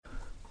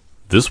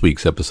This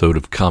week's episode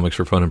of Comics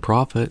for Fun and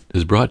Profit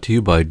is brought to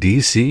you by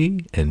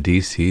DC and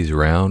DC's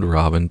Round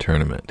Robin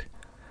Tournament.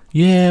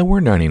 Yeah, we're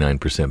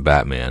 99%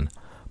 Batman,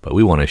 but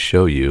we want to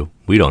show you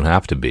we don't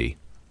have to be.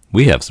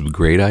 We have some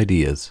great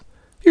ideas.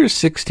 Here's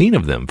 16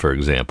 of them, for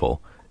example,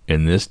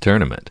 in this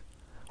tournament.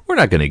 We're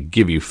not going to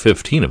give you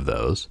 15 of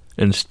those.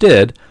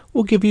 Instead,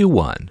 we'll give you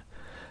one.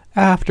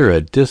 After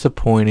a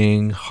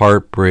disappointing,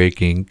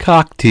 heartbreaking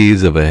cock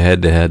tease of a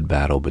head-to-head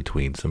battle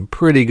between some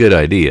pretty good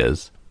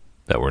ideas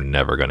that we're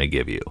never going to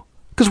give you.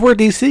 Because we're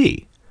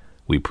DC.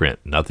 We print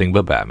nothing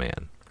but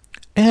Batman.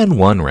 And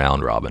one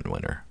round robin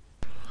winner.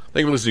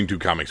 Thank you for listening to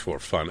Comics for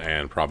Fun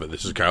and Profit.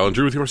 This is Kyle and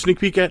Drew with your sneak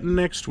peek at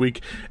next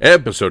week,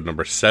 episode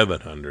number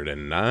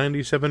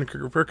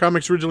 797 for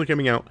comics originally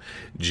coming out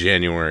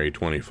January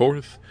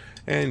 24th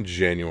and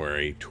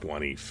January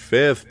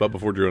 25th. But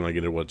before Drew and I get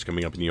into what's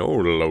coming up in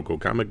your local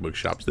comic book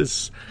shops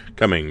this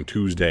coming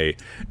Tuesday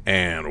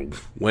and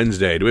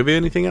Wednesday, do we have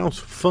anything else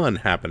fun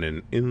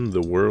happening in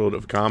the world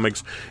of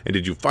comics? And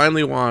did you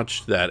finally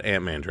watch that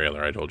Ant-Man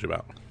trailer I told you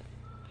about?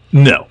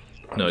 No.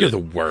 You're the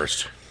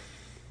worst.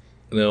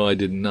 No, I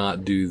did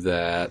not do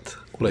that.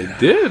 What I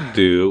did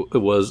do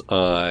was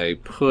I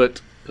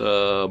put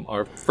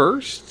our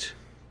first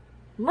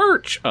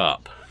merch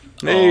up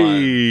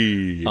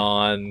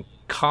on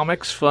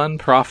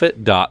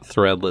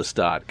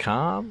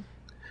comicsfunprofit.threadless.com.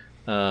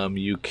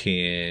 You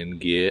can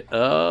get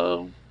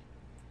a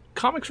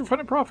Comics for Fun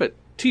and Profit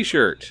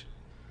t-shirt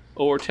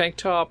or tank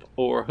top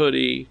or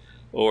hoodie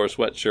or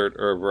sweatshirt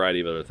or a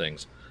variety of other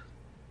things.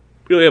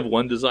 We only have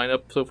one design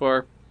up so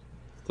far.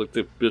 Look,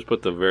 they just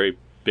put the very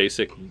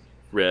basic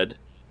red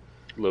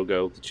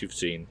logo that you've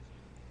seen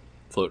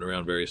floating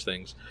around various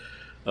things.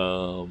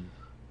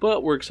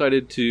 But we're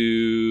excited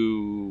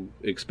to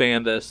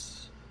expand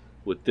this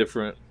with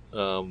different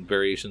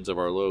variations of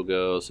our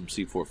logo, some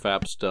C4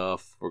 Fab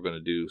stuff. We're going to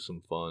do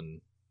some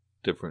fun,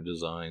 different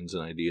designs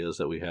and ideas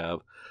that we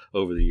have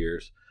over the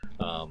years.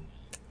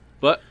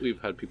 But we've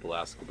had people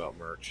ask about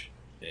merch,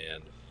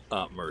 and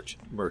merch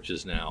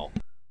is now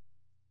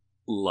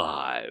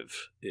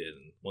live.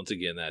 And once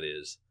again, that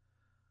is,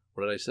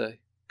 what did I say?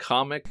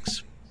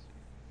 Comics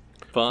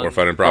Fun or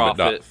Fun and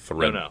Profit.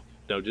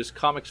 No, just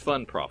Comics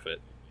Fun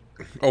Profit.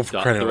 Oh,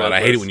 for crying out loud! I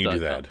hate it when you do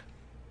that.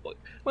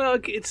 Well,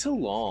 it's so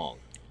long.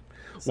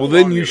 Well,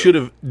 then you should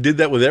have did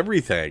that with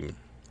everything.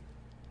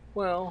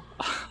 Well,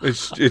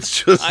 it's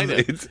just I know.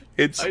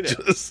 It's I know.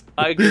 just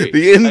I agree.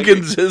 the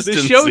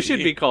inconsistency. The show should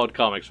be called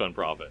Comics Fun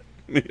Profit.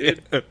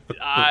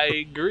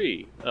 I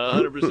agree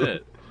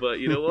 100%. But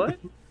you know what?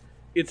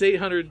 It's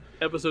 800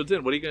 episodes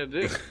in. What are you going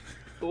to do?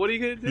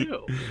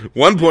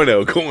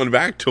 1.0, going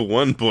back to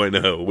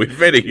 1.0. We've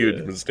made a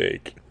huge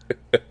mistake.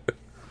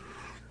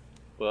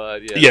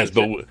 But yeah, yes,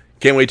 but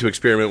can't wait to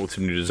experiment with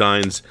some new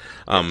designs.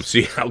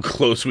 See how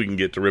close we can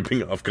get to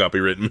ripping off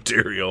copywritten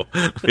material.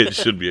 It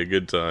should be a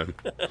good time.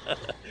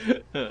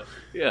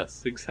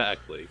 Yes,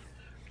 exactly.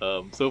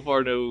 So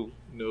far, no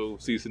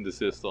cease and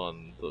desist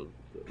on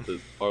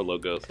our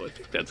logo, so I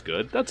think that's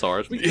good. That's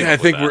ours. I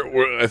think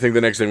I think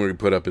the next thing we can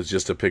put up is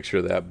just a picture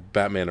of that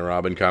Batman and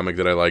Robin comic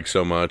that I like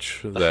so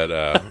much,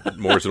 that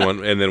Morrison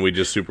one, and then we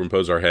just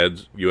superimpose our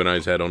heads, you and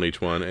I's head on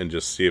each one, and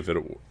just see if it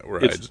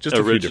rides. It's just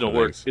original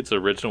work. Things. It's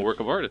original work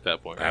of art at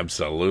that point. Right?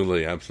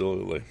 Absolutely. And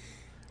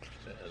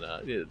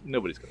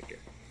nobody's gonna care.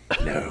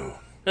 No.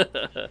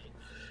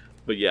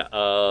 But yeah,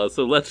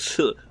 so let's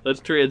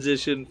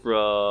transition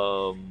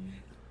from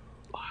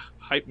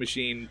hype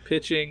machine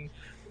pitching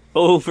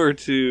over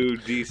to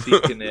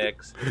DC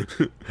Connects.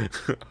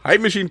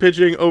 Hype machine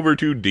pitching over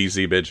to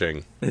DC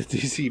bitching.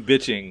 DC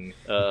bitching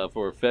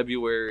for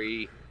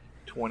February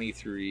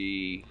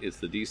 23 is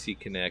the DC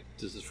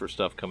Connect. This is for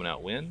stuff coming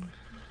out when?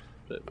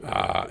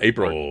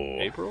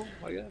 April,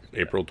 I guess.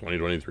 April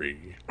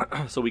 2023.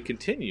 So we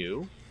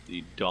continue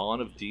the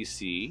Dawn of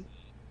DC.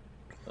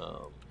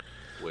 So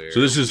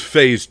this is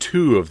phase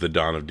 2 of the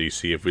Dawn of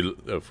DC. If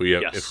we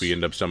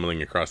end up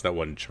stumbling across that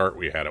one chart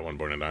we had at one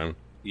point in time.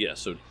 Yeah.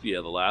 So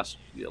the last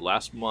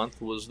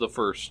month was the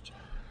first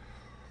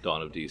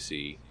Dawn of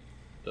DC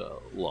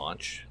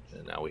launch,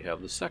 and now we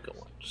have the second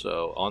one.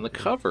 So on the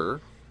cover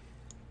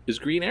is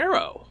Green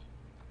Arrow,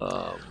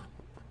 and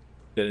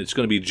it's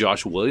going to be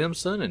Josh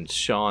Williamson and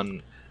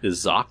Sean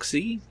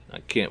Izaakse. I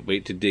can't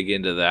wait to dig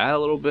into that a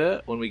little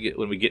bit when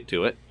we get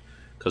to it,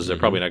 because they're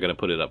probably not going to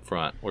put it up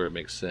front where it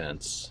makes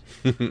sense.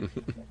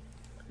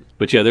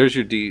 But yeah, there's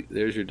your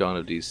Dawn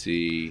of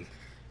DC.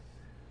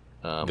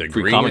 The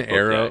Green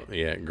Arrow,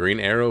 Green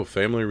Arrow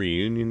family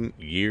reunion,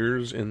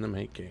 years in the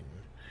making.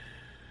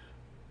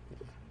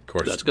 Of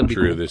course, that's going to be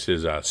true. Cool. This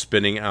is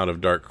spinning out of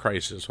Dark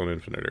Crisis on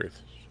Infinite Earth.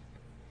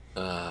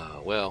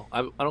 Well,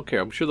 I don't care.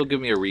 I'm sure they'll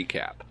give me a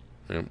recap.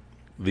 Yeah.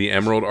 The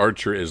Emerald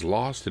Archer is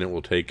lost, and it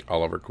will take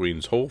Oliver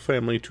Queen's whole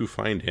family to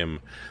find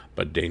him,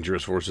 but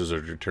dangerous forces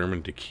are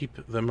determined to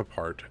keep them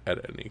apart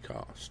at any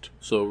cost.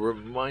 So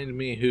remind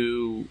me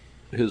who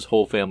his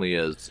whole family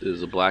is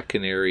a Black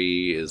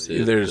Canary?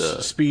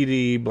 There's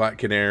Speedy, Black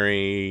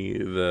Canary,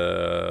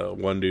 the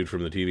one dude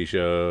from the TV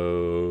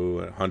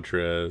show,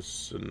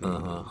 Huntress, and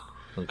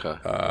Okay.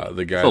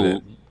 The guy So,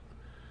 that...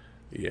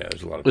 Yeah,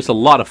 there's a lot of... there's a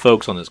lot of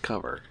folks on this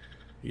cover.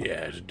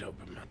 Yeah, it's a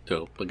dope amount.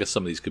 So I guess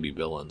some of these could be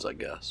villains, I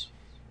guess.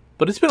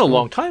 But it's been a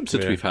long time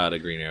since yeah. we've had a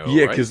Green Arrow,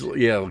 Yeah,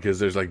 right? because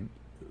there's like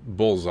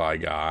Bullseye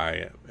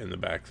guy in the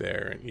back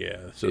there.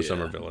 Yeah, so some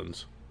Yeah. are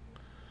villains.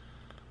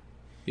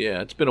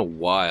 Yeah, it's been a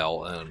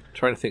while. And I'm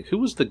trying to think, who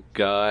was the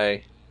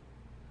guy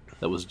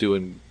that was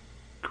doing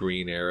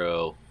Green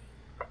Arrow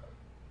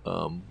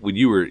when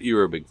you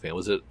were a big fan?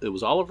 It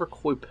was Oliver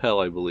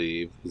Coipel, I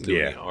believe, was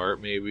doing the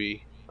art,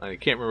 maybe? I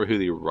can't remember who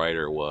the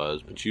writer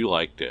was, but you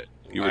liked it.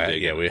 You were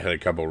digging it. We had a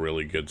couple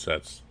really good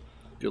sets.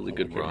 Really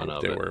good run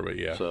of it. Were, but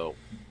yeah. So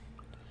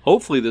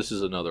hopefully this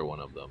is another one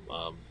of them.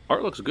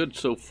 Art looks good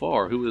so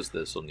far. Who is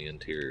this on the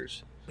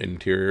interiors?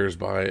 Interiors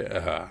by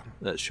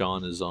That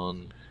Sean is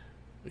on.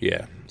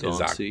 Yeah,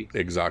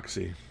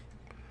 Exoxy.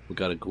 We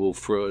got a cool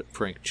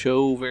Frank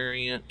Cho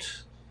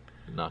variant,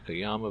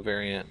 Nakayama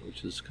variant,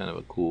 which is kind of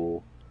a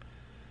cool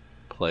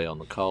play on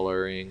the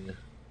coloring.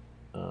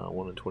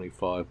 1 in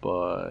 25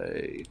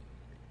 by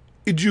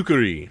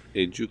Ijukuri,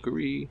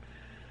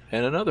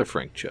 and another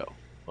Frank Cho.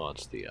 Oh,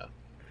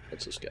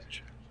 that's a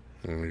sketch.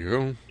 There you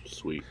go.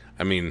 Sweet.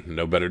 I mean,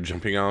 no better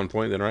jumping on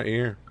point than right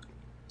here.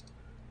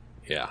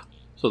 Yeah.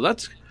 So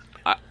that's.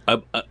 I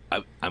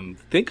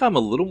think I'm a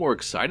little more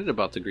excited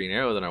about the Green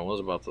Arrow than I was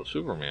about the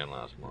Superman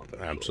last month.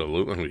 Actually.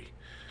 Absolutely.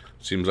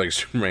 Seems like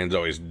Superman's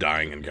always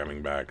dying and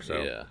coming back.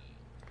 So yeah.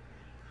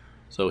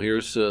 So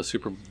here's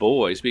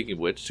Superboy. Speaking of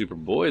which,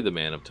 Superboy, the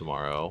Man of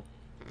Tomorrow,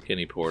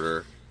 Kenny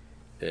Porter,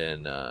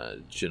 and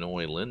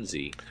Janoy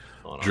Lindsay.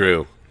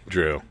 Drew.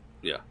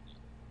 Yeah.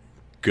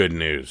 Good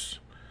news.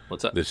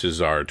 What's that? This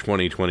is our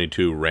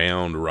 2022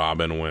 round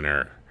robin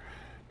winner,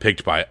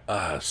 picked by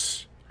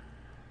us.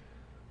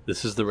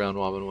 This is the round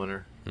robin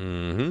winner?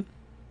 Mm-hmm. Where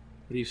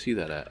do you see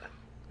that at?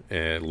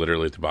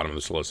 Literally at the bottom of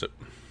the solicit.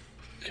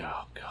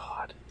 Oh,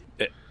 God.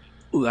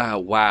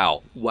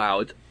 Wow.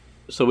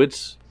 So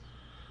it's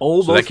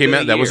almost so that came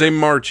out. That was a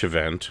March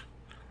event.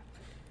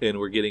 And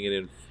we're getting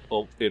it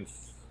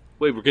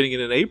we're getting it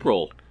in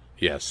April.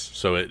 Yes.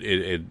 So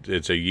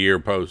it's a year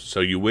post.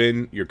 So you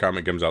win, your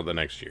comic comes out the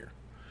next year.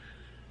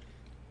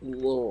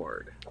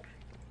 Lord.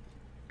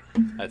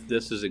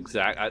 This is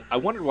exact. I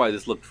wondered why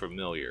this looked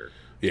familiar.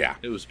 Yeah.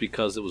 It was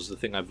because it was the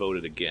thing I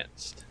voted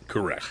against.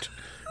 Correct.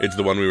 It's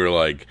the one we were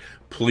like,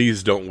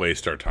 please don't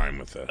waste our time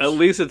with this. At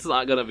least it's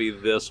not going to be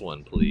this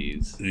one,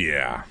 please.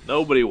 Yeah.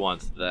 Nobody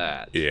wants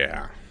that.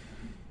 Yeah.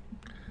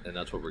 And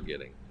that's what we're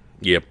getting.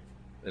 Yep.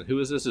 And who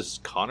is this? Is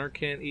Connor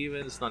Kent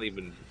even? It's not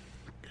even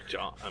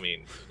John. I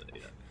mean,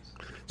 yeah.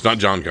 It's not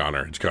John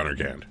Connor. It's Connor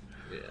Kent.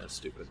 Yeah,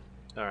 stupid.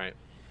 All right.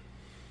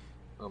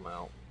 I'm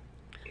out.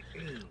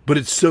 But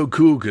it's so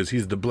cool because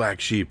he's the black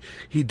sheep.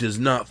 He does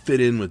not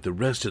fit in with the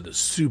rest of the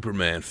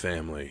Superman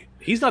family.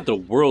 He's not the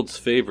world's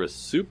favorite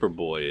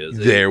Superboy, is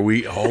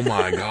he? Oh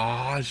my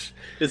gosh.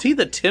 Is he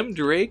the Tim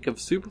Drake of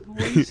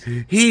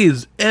Superboys? He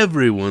is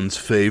everyone's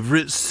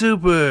favorite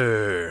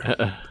super.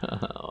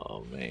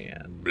 Oh,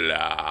 man.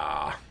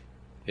 Blah.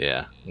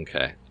 Yeah,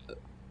 okay.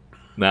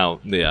 Now,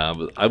 yeah,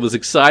 I was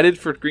excited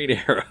for Green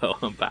Arrow.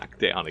 I'm back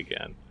down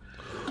again.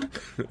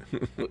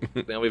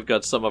 Now we've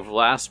got some of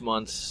last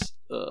month's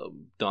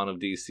Dawn of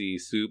DC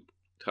Soup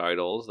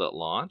titles that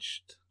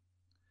launched.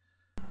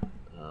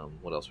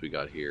 What else we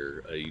got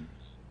here? A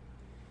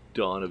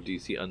Dawn of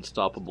DC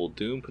Unstoppable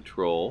Doom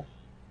Patrol.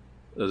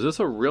 Is this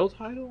a real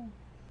title?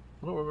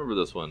 I don't remember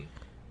this one.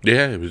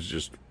 Yeah, it was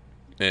just...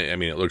 I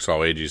mean, it looks all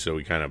agey, so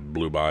we kind of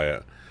blew by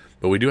it.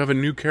 But we do have a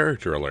new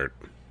character alert.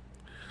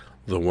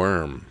 The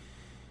Worm.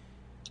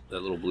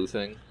 That little blue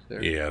thing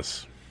there?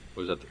 Yes.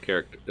 Or is that the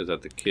character? Is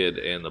that the kid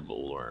and the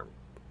bullworm?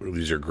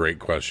 These are great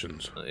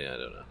questions. Yeah, I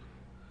don't know.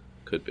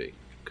 Could be.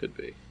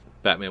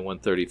 Batman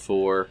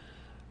 134.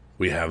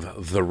 We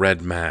have the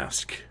Red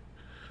Mask.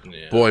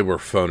 Yeah. Boy, we're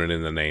phoning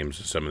in the names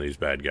of some of these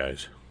bad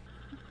guys.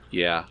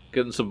 Yeah,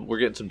 we're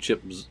getting some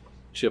chip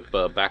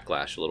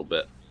backlash a little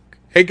bit.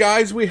 Hey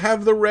guys, we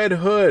have the Red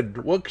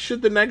Hood. What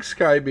should the next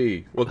guy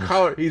be? What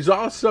color? He's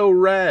also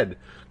red.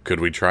 Could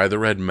we try the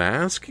Red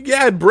Mask?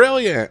 Yeah,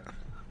 brilliant.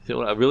 You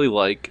know what I really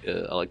like?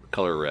 I like the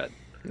color red.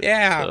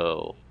 Yeah.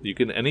 So you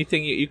can name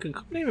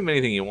him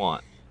anything you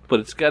want, but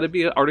it's got to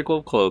be an article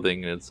of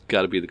clothing, and it's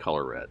got to be the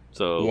color red.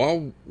 So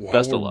while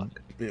best of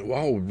luck.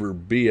 While we're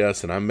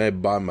BS, and I may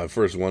buy my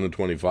first 1 in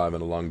 25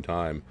 in a long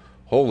time.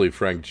 Holy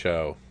Frank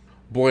Cho.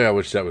 Boy, I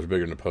wish that was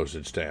bigger than a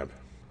postage stamp.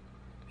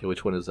 Okay,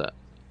 which one is that?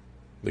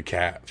 The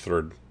cat,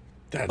 third.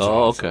 That's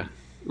awesome. Okay.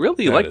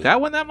 Really? You like that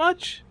one that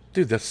much?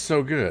 Dude, that's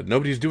so good.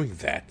 Nobody's doing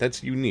that.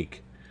 That's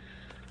unique.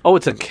 Oh,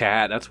 it's a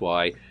cat. That's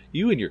why.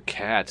 You and your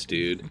cats,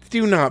 dude.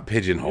 Do not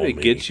pigeonhole me.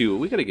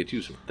 We gotta get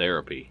you some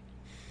therapy.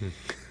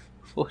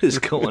 What is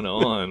going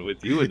on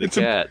with you and the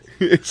cat?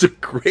 It's a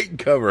great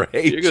cover.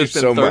 I hate You're gonna you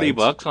spend so $30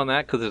 much on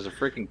that because there's a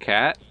freaking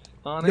cat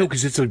on it? No,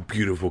 because it's a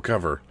beautiful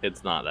cover.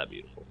 It's not that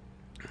beautiful.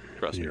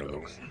 Trust me,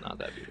 folks. Not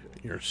that beautiful.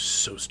 You're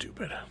so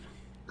stupid.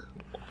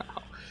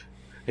 Wow.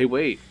 Hey,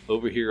 wait.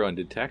 Over here on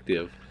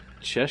Detective,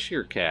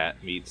 Cheshire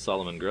Cat meets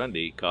Solomon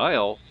Grundy.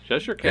 Kyle,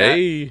 Cheshire Cat.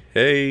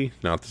 Hey.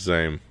 Not the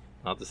same.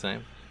 Not the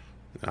same.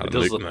 Not It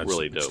does look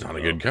really dope. It's not a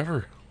though. good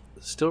cover.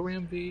 Still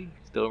Ram V.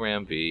 Still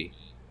Ram V.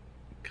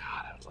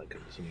 God, I would like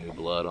some new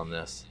blood on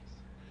this.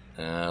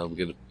 We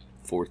get a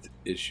 4th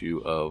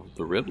issue of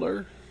The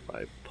Riddler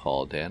by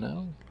Paul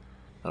Dano.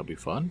 That'll be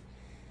fun.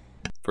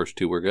 First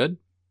 2 were good.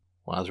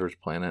 Lazarus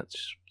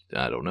Planets,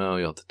 I don't know.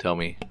 You'll have to tell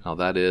me how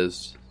that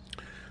is.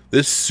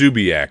 This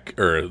Subiac,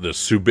 or the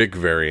Subic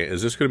variant,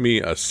 is this going to be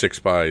a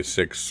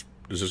 6x6?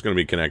 Is this going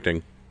to be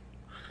connecting?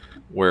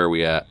 Where are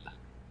we at?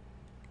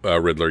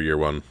 Riddler Year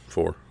 1,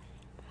 4.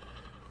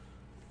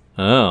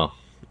 Oh.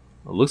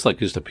 It looks like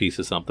just a piece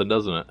of something,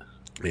 doesn't it?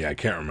 Yeah, I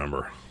can't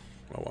remember.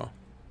 Oh, well.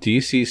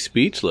 DC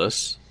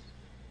Speechless.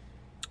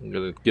 I'm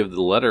going to give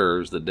the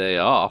letters the day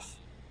off.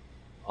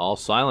 All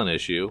silent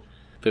issue.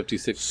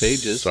 56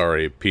 pages.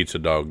 Sorry, Pizza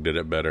Dog did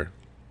it better.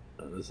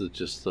 This is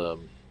just,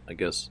 I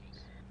guess,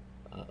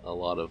 a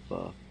lot of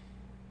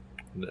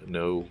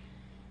no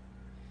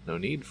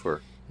need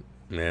for.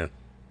 Yeah.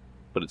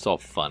 But it's all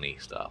funny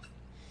stuff.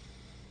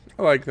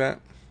 I like that.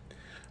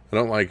 I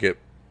don't like it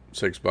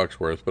 $6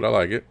 worth, but I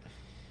like it.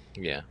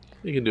 Yeah,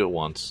 you can do it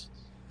once.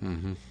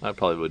 Mm-hmm. I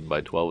probably wouldn't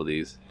buy 12 of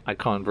these.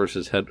 Icon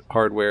versus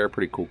Hardware,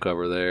 pretty cool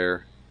cover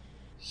there.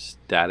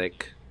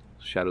 Static,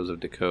 Shadows of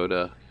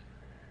Dakota.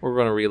 We're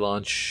going to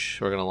launch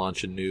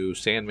a new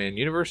Sandman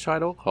Universe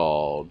title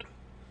called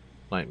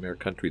Nightmare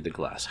Country: The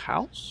Glass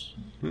House.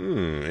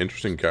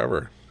 Interesting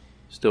cover.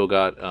 Still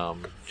got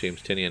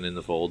James Tynion in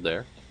the fold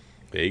there.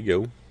 There you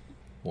go.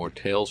 More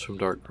Tales from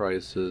Dark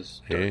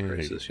Crisis, Dark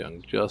Crisis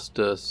Young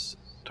Justice,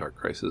 Dark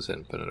Crisis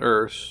Infinite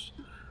Earths,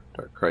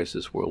 Dark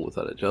Crisis World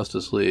Without a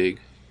Justice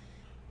League.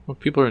 Well,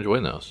 people are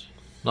enjoying those.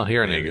 Not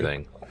hearing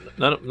anything.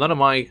 None of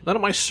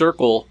my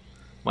circle,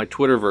 my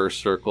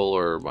Twitterverse circle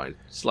or my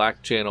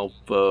Slack channel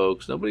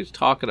folks, nobody's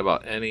talking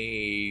about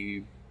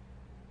any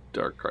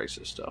Dark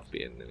Crisis stuff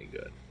being any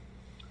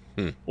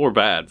good. Or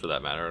bad, for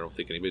that matter. I don't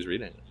think anybody's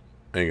reading it.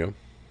 There you go.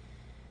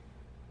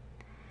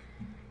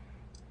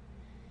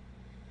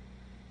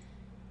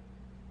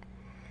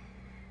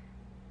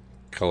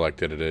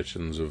 Collected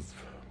editions of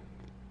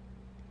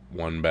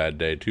One Bad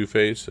Day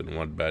Two-Face and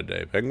One Bad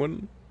Day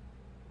Penguin.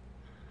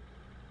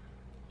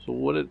 So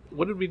what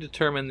did we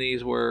determine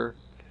these were?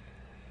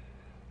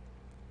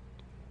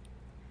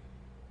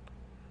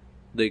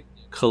 They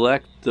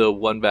collect the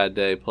One Bad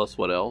Day plus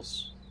what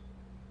else?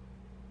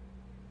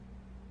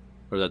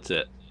 Or that's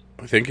it?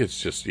 I think it's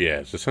just,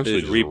 it's essentially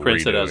It just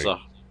reprints it as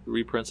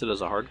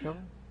redoing. a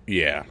hardcover?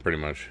 Yeah, pretty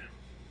much.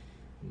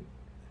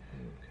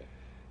 Okay.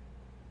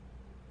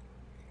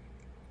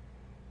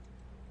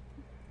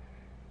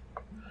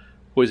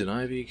 Poison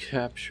Ivy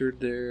captured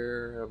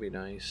there. That'll be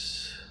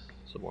nice.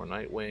 Some more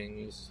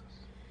Nightwings.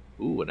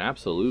 Ooh, an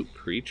Absolute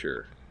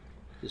Preacher.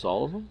 Is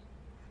all of them?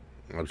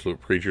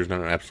 Absolute Preacher's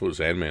not an Absolute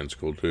Sandman's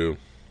cool too.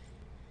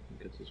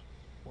 I think it's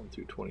 1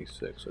 through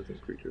 26. I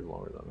think Preacher's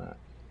longer than that.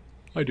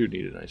 I do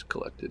need a nice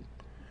collected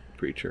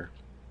Preacher.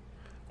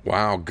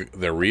 Wow,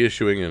 they're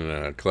reissuing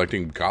and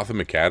collecting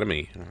Gotham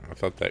Academy. I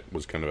thought that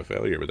was kind of a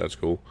failure, but that's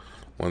cool.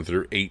 1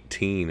 through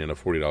 18 in a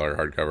 $40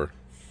 hardcover.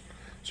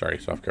 Sorry,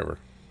 softcover.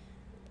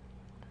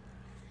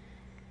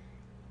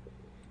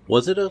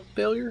 Was it a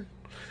failure?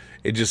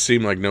 It just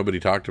seemed like nobody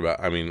talked about.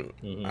 I mean,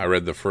 I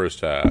read the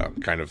first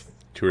kind of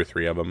 2 or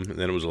 3 of them, and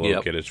then it was a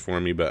little kiddish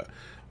for me, but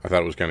I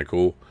thought it was kind of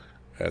cool.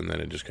 And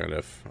then it just kind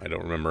of, I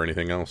don't remember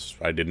anything else.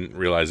 I didn't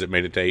realize it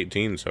made it to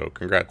 18, so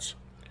congrats.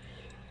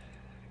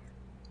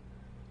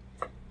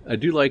 I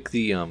do like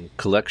the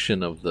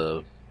collection of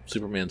the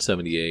Superman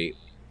 78,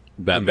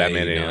 Batman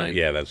 89.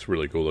 Yeah, that's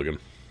really cool looking.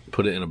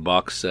 Put it in a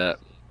box set.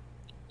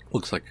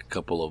 Looks like a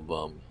couple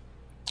of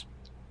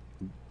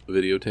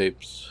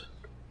videotapes.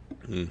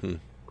 Mm-hmm.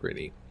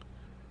 Pretty.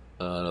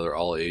 Another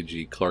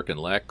all-age Clark and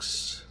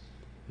Lex.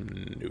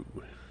 No.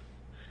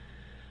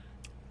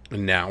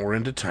 And now we're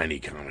into Tiny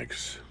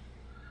Comics.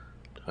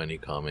 Tiny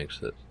Comics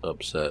that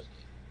upset.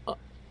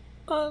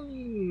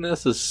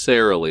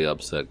 Unnecessarily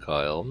upset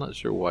Kyle. I'm not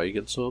sure why he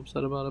gets so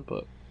upset about it,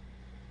 but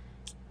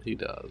he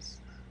does.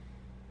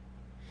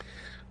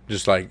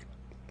 Just like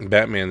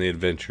Batman the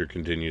Adventure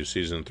continues,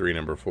 season 3,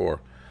 number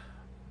 4.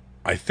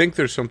 I think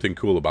there's something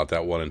cool about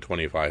that 1 in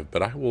 25,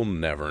 but I will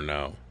never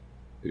know.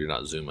 You're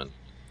not zooming.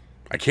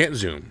 I can't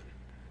zoom.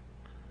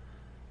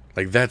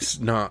 Like, that's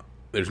not...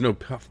 There's no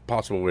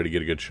possible way to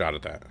get a good shot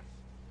at that.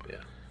 Yeah,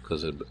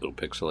 because it'll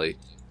pixelate.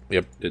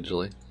 Yep.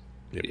 Digitally.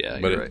 Yep. Yeah,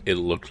 but you're right. It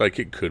looked like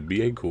it could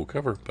be a cool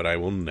cover, but I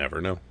will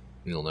never know.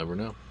 You'll never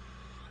know.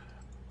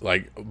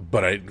 Like,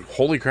 but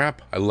holy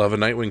crap, I love a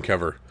Nightwing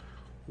cover.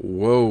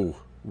 Whoa.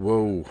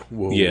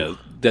 Yeah,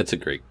 that's a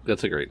great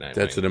Nightwing.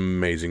 That's an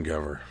amazing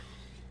cover.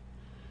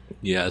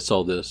 Yeah, I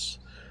saw this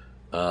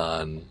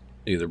on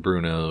either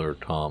Bruno or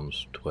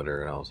Tom's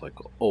Twitter, and I was like,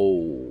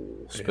 "Oh,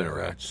 Spinner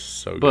Rack." That's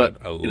so good. But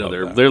I love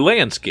that. they're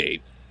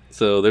landscape,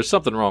 so there's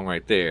something wrong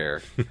right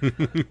there.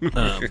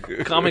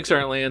 Comics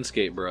aren't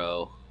landscape,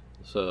 bro.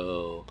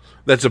 So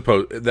that's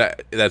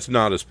that's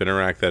not a Spinner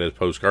Rack. That is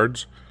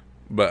postcards,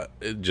 but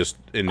just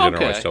in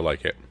general, I still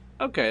like it.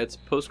 Okay, it's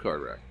a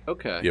postcard rack.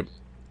 Okay. Yep.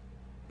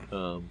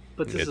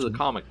 But this is a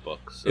comic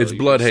book. So it's you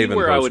Bloodhaven can see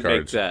where I would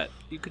make postcards. that.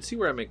 You could see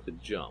where I make the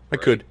jump. I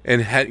right? could.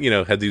 And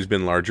had these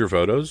been larger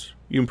photos,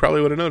 you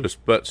probably would have noticed.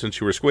 But since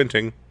you were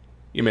squinting,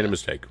 you made a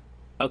mistake.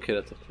 Okay,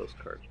 that's a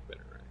postcard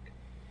spinner rack.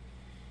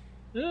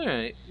 All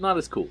right, not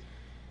as cool.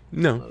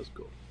 No. Not as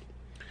cool.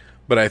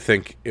 But I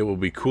think it will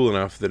be cool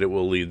enough that it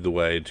will lead the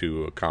way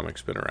to a comic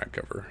spinner rack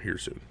cover here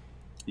soon.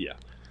 Yeah.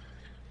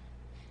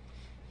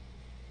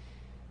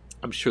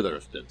 I'm sure there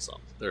have been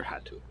some. There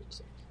had to have been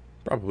some.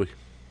 Probably.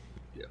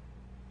 Yeah.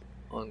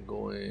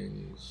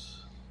 Ongoings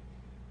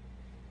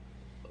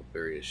of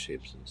various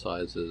shapes and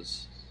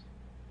sizes.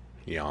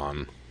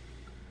 Yawn.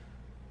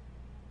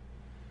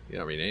 You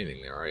don't read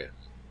anything there, are you?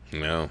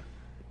 No.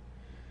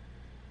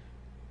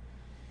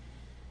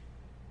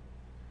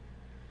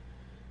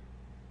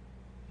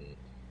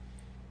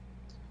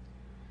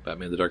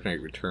 Batman: The Dark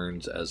Knight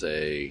Returns as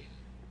a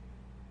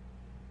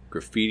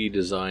graffiti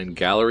design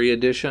gallery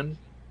edition.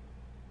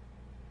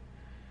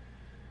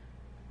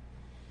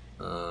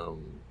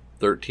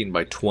 13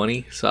 by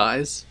 20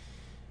 size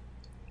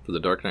for The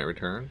Dark Knight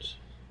Returns.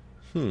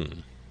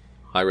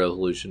 High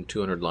resolution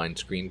 200 line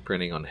screen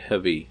printing on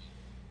heavy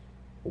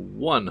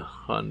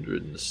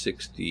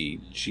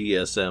 160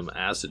 GSM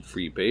acid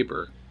free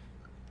paper.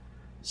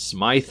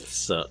 Smythe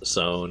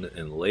sewn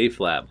and lay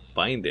flat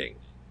binding.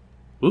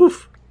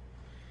 Oof.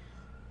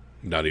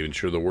 Not even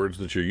sure the words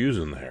that you're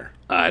using there.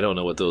 I don't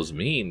know what those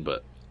mean,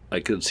 but I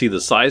could see the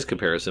size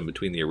comparison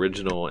between the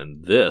original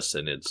and this,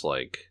 and it's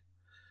like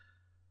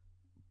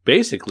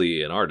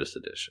basically an artist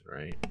edition,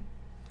 right?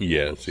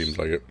 Yeah, it seems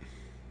like it.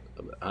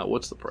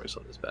 What's the price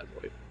on this bad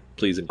boy?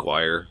 Please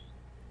inquire.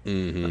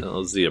 Mm-hmm. I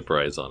don't see a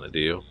price on it, do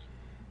you?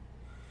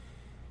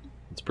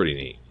 It's pretty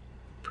neat.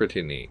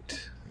 Pretty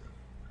neat.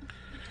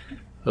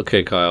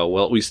 Okay, Kyle.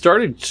 Well, we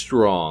started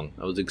strong.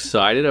 I was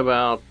excited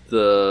about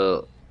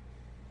the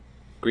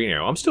Green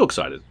Arrow. I'm still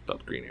excited about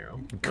the Green Arrow.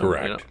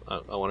 Correct.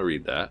 I want to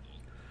read that.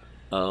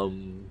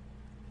 And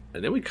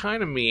then we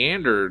kind of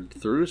meandered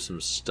through some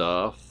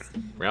stuff.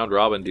 Round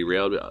robin,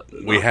 derailed.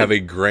 We have a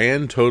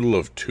grand total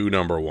of 2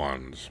 number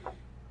ones.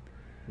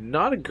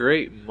 Not a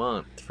great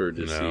month for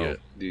DC. No.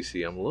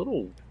 DC. I'm a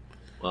little,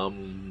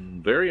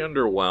 very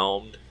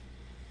underwhelmed. A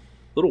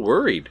little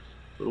worried.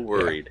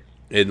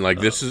 And like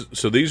this is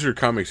so these are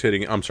comics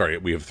hitting. I'm sorry,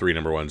 we have 3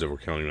 number ones if we're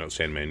counting out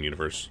Sandman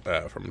Universe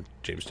from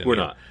James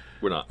Tynion.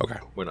 We're not. Okay.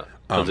 We're not.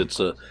 Because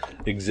it's a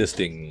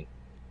existing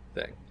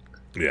thing.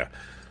 Yeah.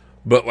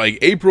 But like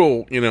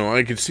April,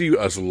 I could see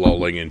us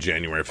lulling in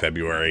January,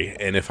 February,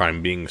 and if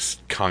I'm being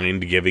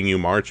kind, giving you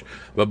March.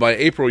 But by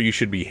April, you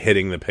should be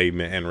hitting the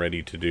pavement and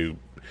ready to do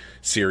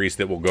series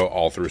that will go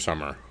all through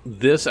summer.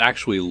 This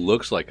actually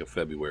looks like a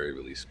February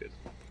release schedule.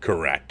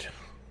 Correct.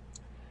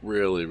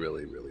 Really,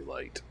 really, really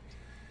light.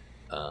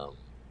 I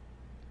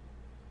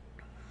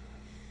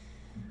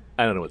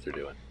don't know what they're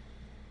doing.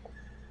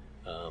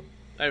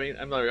 I mean,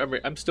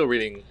 I'm still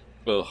reading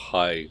a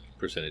high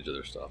percentage of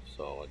their stuff,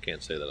 so I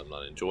can't say that I'm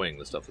not enjoying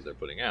the stuff that they're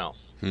putting out.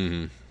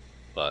 Mm-hmm.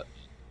 But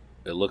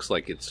it looks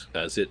like as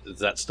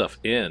that stuff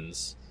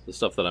ends, the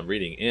stuff that I'm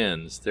reading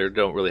ends. They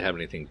don't really have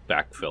anything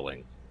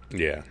backfilling.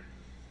 Yeah.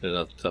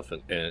 Enough stuff,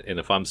 and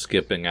if I'm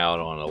skipping out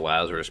on a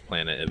Lazarus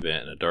Planet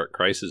event and a Dark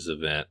Crisis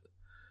event,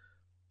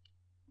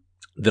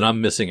 then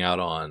I'm missing out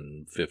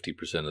on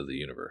 50% of the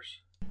universe,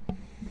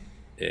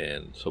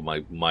 and so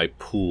my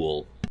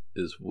pool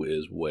is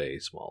way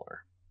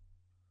smaller.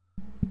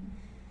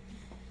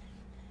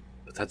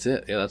 But that's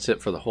it. Yeah, that's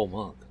it for the whole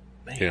month.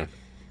 Man. Yeah.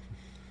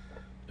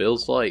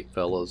 Feels light,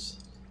 fellas.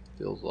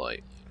 Feels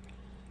light.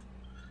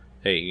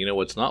 Hey, you know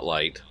what's not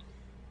light?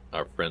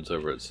 Our friends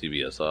over at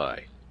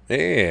CBSI.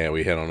 Yeah,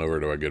 we head on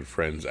over to our good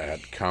friends at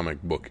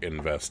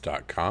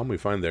comicbookinvest.com. We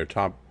find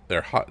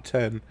their Hot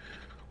 10.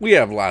 We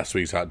have last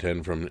week's Hot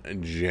 10 from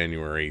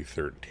January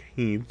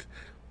 13th,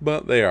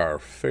 but they are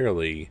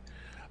fairly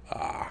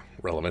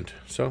relevant.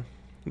 So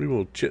we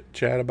will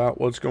chit-chat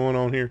about what's going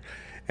on here,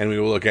 and we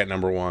will look at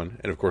number 1.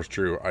 And, of course,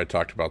 Drew, I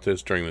talked about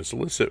this during the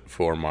solicit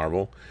for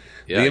Marvel.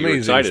 Yeah, The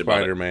Amazing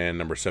Spider-Man,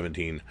 number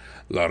 17,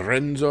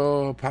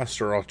 Lorenzo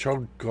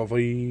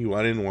Pastrockovi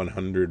 1 in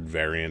 100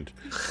 variant.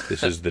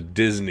 This is the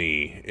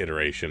Disney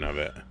iteration of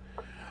it.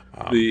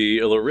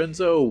 The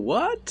Lorenzo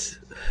what?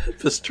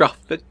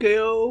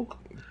 Pastrovicchio?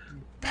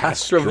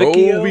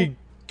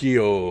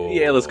 Pastrovicchio.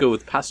 Yeah, let's go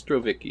with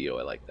Pastrovicchio.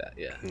 I like that.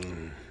 Yeah.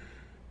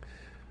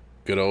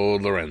 Good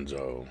old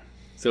Lorenzo.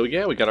 So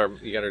yeah, you got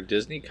our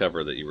Disney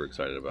cover that you were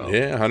excited about.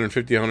 Yeah,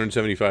 $150,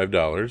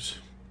 $175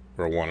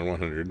 for a 1 in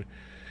 100.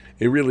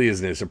 It really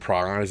isn't a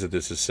surprise that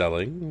this is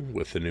selling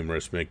with the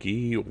numerous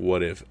Mickey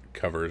What If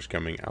covers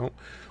coming out.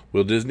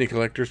 Will Disney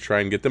collectors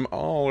try and get them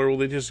all, or will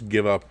they just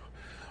give up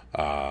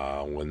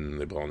when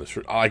they blow on this?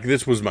 Like,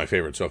 this was my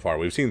favorite so far.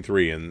 We've seen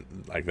 3,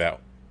 and like that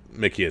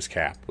Mickey as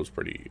Cap was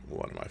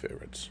one of my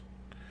favorites.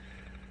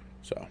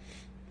 So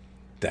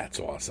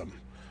that's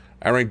awesome.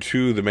 I ranked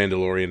 2, The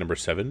Mandalorian, number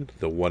 7,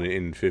 the 1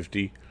 in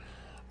 50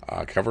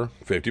 cover,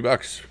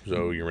 $50.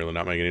 So you're really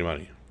not making any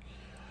money.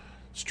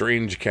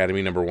 Strange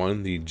Academy, number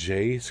 1, the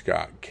J.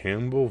 Scott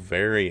Campbell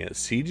variant.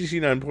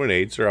 CGC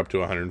 9.8s are up to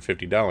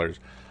 $150.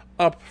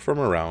 up from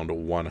around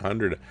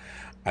 100.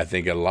 I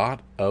think a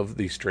lot of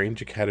the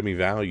Strange Academy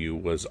value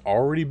was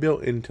already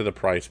built into the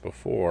price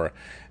before,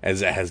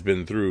 as it has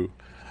been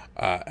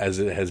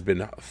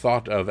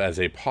thought of as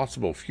a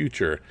possible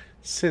future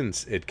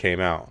since it came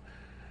out.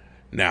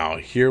 Now,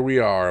 here we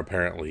are,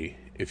 apparently.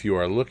 If you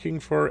are looking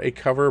for a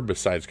cover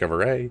besides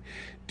cover A,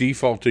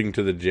 defaulting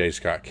to the J.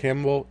 Scott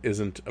Campbell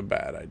isn't a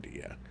bad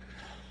idea.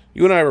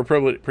 You and I were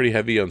probably pretty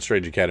heavy on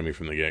Strange Academy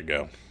from the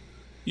get-go.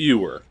 You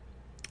were.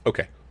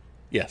 Okay.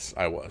 Yes,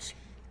 I was.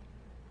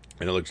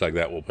 And it looks like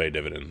that will pay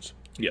dividends.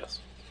 Yes.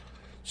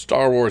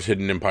 Star Wars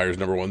Hidden Empires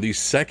 #1. The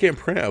second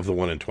print of the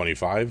 1 in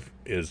 25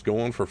 is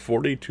going for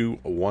 40 to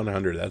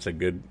 100. That's a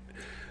good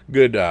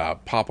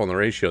pop on the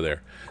ratio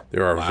there.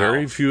 There are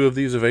very few of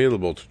these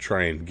available to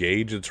try and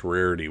gauge its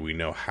rarity. We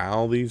know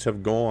how these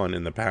have gone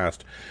in the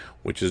past,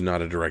 which is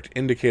not a direct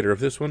indicator of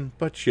this one,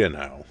 but you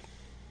know.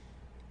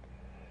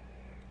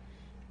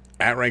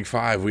 At rank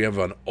 5, we have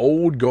an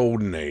old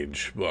Golden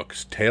Age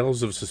books,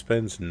 Tales of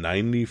Suspense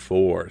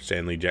 94,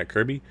 Stan Lee, Jack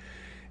Kirby.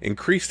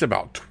 Increased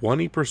about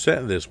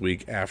 20% this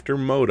week after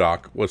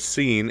MODOK was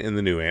seen in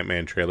the new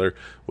Ant-Man trailer,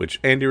 which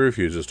Andy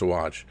refuses to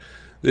watch.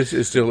 This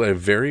is still a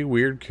very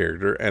weird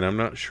character, and I'm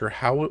not sure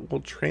how it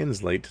will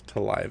translate to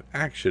live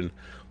action,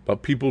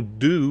 but people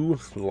do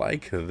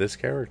like this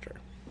character.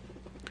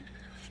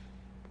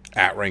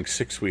 At rank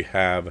 6, we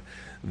have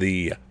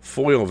the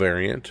foil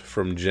variant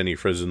from Jenny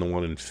Frison, the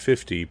 1 in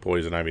 50,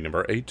 Poison Ivy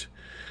 #8.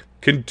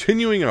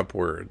 Continuing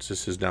upwards,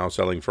 this is now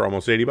selling for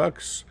almost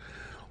 $80.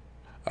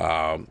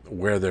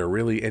 Were there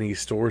really any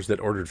stores that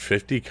ordered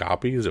 50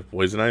 copies of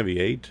Poison Ivy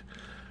 8?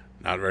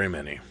 Not very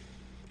many.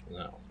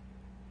 No.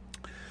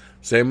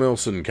 Sam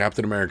Wilson,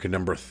 Captain America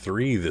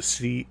 #3, the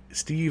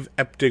Steve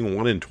Epting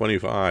 1 in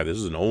 25. This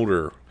is an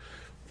older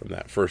from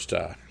that first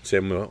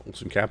Sam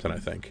Wilson Captain, I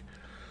think.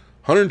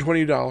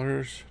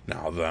 $120.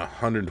 Now the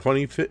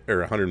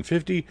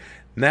 150,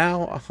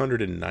 now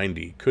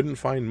 $190. Couldn't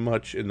find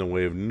much in the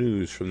way of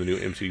news from the new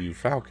MCU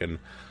Falcon,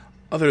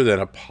 other than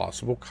a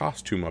possible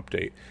costume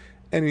update.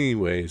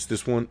 Anyways,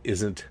 this one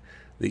isn't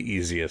the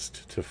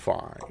easiest to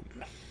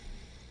find.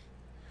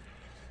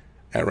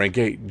 At rank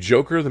 8,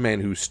 Joker, the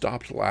Man Who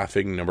Stopped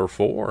Laughing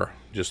 #4.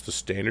 Just the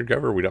standard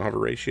cover. We don't have a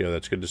ratio.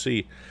 That's good to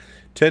see.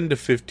 $10 to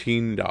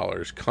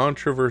 $15.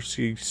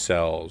 Controversy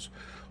sells.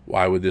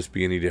 Why would this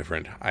be any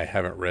different? I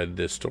haven't read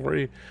this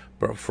story,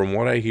 but from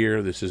what I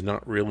hear, this is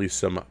not really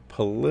some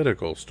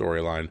political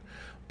storyline,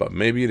 but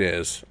maybe it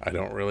is. I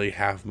don't really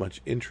have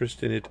much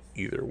interest in it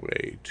either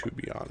way, to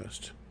be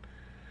honest.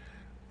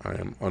 I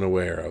am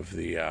unaware of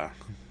the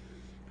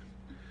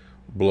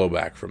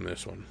blowback from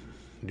this one.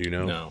 Do you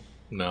know?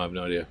 No, I have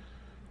no idea.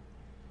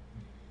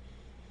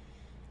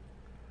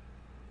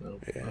 No,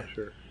 Yeah. not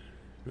sure.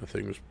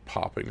 Nothing was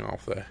popping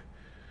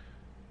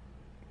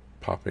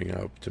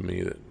up to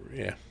me that,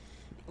 yeah.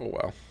 Oh,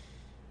 well.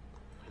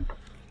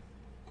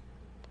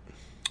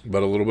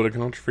 But a little bit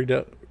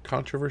of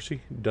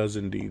controversy does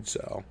indeed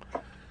sell.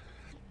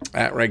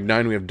 At rank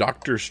 9, we have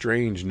Doctor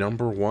Strange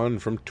 #1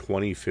 from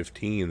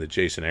 2015, the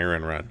Jason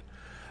Aaron run.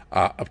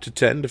 Up to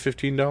 $10 to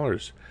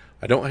 $15.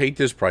 I don't hate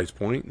this price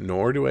point,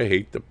 nor do I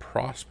hate the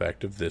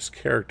prospect of this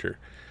character.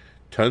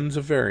 Tons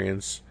of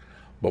variants,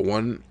 but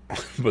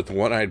the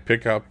one I'd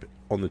pick up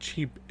on the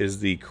cheap is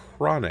the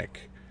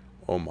Chronic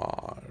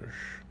homage.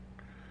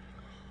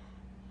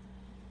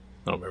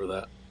 I don't remember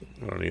that.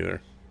 I don't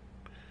either.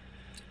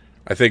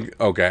 I think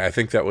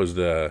that was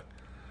the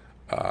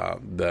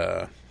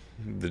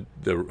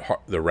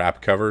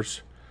wrap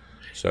covers.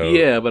 So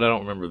yeah, but I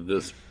don't remember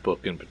this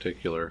book in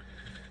particular.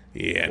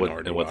 Yeah,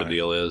 what the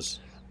deal is.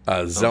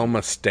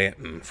 Zelma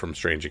Stanton from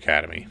Strange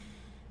Academy.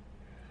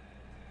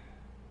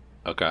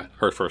 Okay,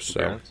 her first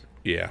appearance.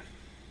 Yeah,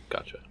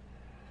 Gotcha.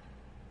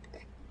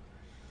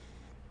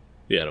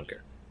 Yeah, I don't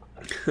care.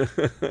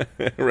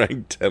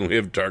 Rank 10, we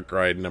have Dark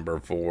Ride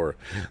 #4,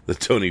 the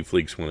Tony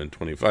Fleeks 1 in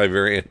 25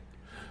 variant,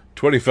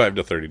 $25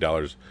 to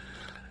 $30.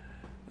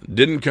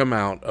 Didn't come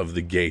out of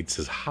the gates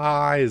as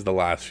high as the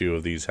last few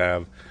of these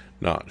have.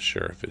 Not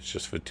sure if it's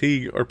just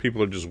fatigue or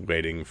people are just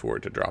waiting for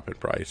it to drop in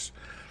price.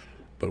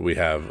 But we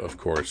have, of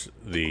course,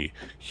 the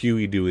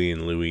Huey, Dewey,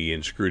 and Louie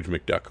and Scrooge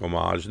McDuck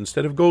homage.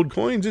 Instead of gold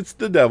coins, it's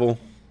the devil.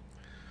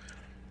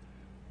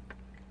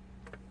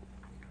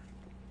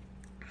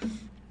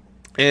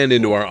 And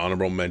into our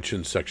honorable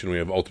mentions section, we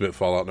have Ultimate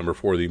Fallout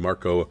 #4, the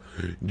Marko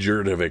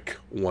Jurdovic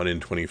 1 in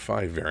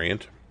 25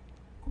 variant.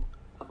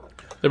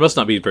 There must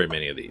not be very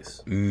many of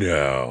these.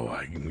 No,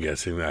 I'm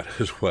guessing that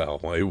as well.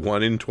 A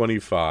 1 in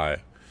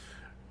 25.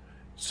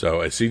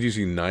 So a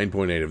CGC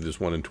 9.8 of this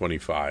 1 in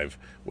 25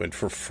 went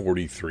for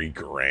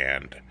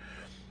 $43,000.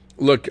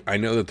 Look, I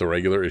know that the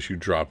regular issue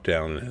dropped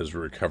down and has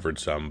recovered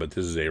some, but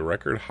this is a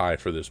record high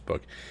for this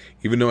book.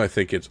 Even though I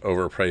think it's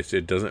overpriced,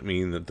 it doesn't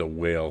mean that the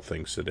whale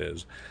thinks it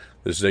is.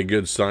 This is a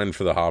good sign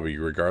for the hobby,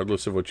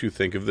 regardless of what you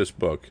think of this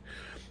book.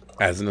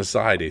 As an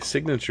aside, a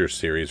signature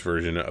series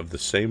version of the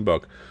same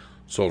book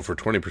sold for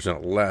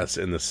 20% less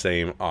in the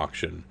same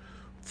auction.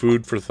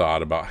 Food for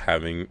thought about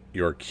having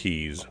your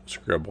keys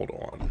scribbled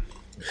on.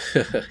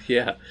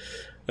 Yeah,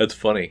 that's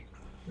funny.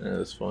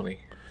 That's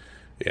funny.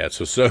 Yeah,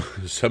 so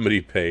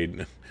somebody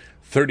paid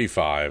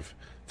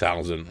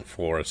 $35,000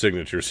 for a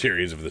signature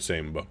series of the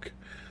same book.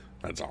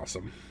 That's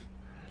awesome.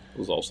 It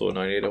was also a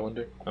 98, I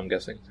wonder. I'm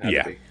guessing. Had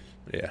Yeah, to be.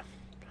 yeah.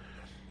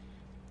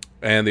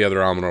 And the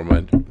other honorable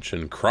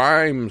mention,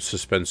 Crime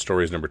Suspense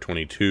Stories number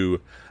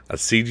 22, a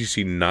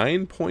CGC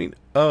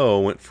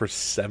 9.0 went for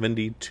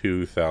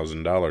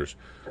 $72,000.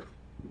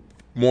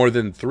 More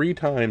than 3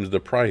 times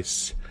the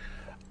price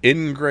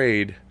in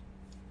grade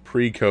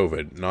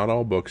pre-COVID. Not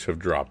all books have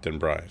dropped in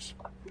price.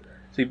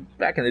 See,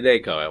 back in the day,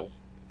 Kyle,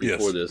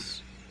 before Yes.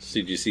 this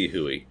CGC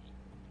Hui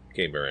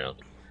came around,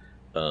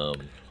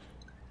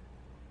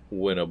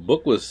 when a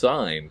book was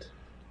signed,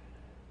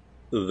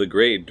 the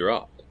grade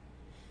dropped.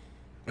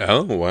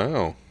 Oh,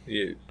 wow.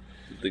 The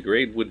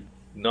grade would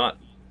not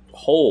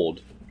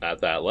hold at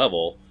that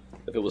level.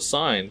 If it was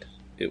signed,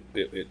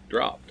 it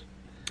dropped.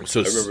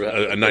 So I remember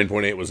a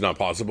 9.8 was not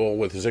possible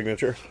with the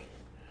signature?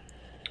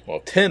 Well,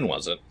 10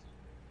 wasn't.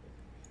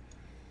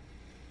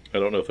 I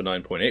don't know if a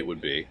 9.8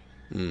 would be,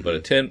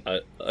 but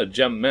a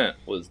gem mint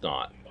was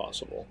not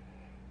possible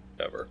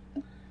ever.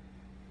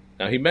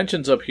 Now he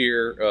mentions up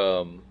here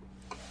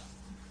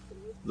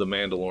the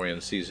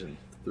Mandalorian season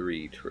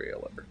 3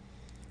 trailer.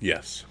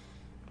 Yes.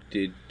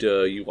 Did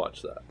you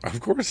watch that? Of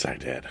course I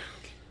did.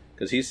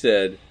 Because he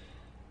said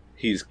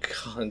he's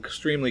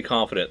extremely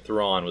confident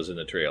Thrawn was in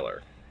the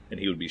trailer, and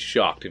he would be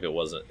shocked if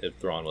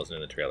Thrawn wasn't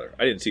in the trailer.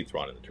 I didn't see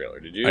Thrawn in the trailer.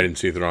 Did you? I didn't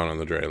see Thrawn on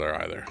the trailer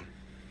either.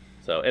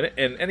 So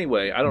and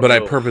anyway, I don't. But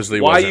know I purposely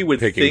why wasn't you would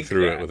picking think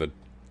through that. it with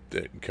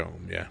a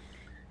comb. Yeah.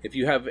 If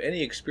you have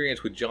any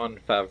experience with Jon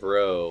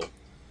Favreau,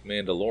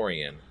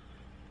 Mandalorian,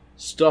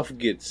 stuff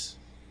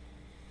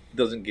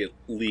doesn't get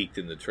leaked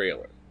in the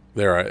trailer.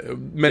 There are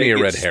many a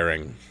red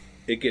herring.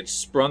 It gets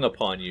sprung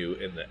upon you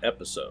in the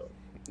episode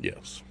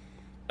Yes.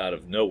 out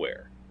of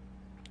nowhere.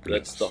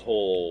 That's Yes. the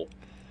whole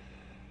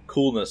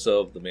coolness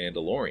of the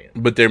Mandalorian.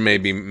 But there may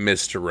be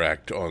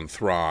misdirect on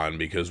Thrawn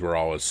because we're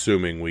all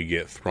assuming we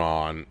get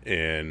Thrawn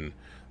in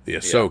the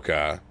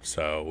Ahsoka,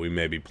 so we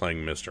may be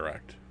playing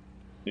misdirect.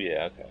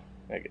 Yeah, okay.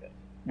 I get it.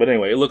 But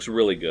anyway, it looks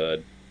really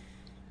good.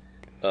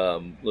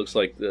 Looks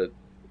like the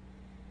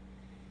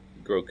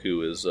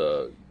Grogu is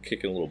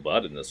kicking a little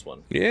butt in this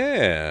one.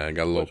 Yeah,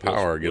 got a little Which was-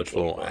 power, which gets a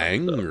was little fun,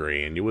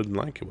 angry, and you wouldn't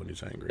like it when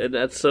he's angry. And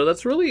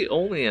that's really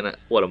only a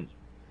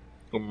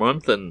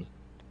month and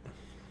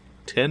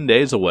 10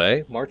 days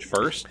away. March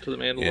 1st to the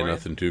Mandalorian. Yeah,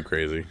 nothing too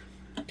crazy.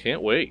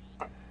 Can't wait.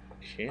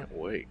 Can't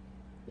wait.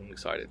 I'm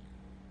excited.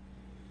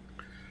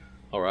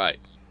 All right.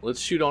 Let's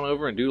shoot on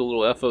over and do a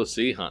little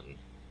FOC hunting.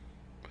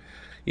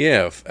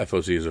 Yeah,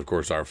 FOC is, of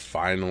course, our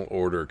final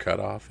order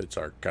cutoff. It's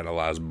our kind of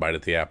last bite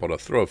at the apple to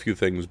throw a few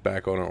things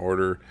back on our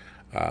order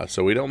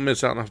so we don't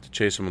miss out and have to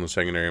chase them on the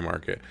secondary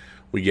market.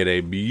 We get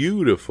a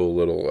beautiful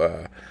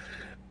little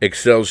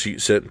Excel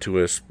sheet sent to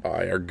us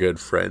by our good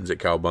friends at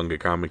Cowabunga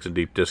Comics and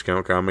Deep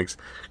Discount Comics,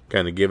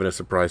 kind of giving us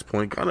a price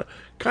point,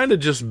 kind of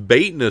just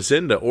baiting us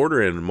into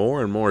ordering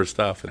more and more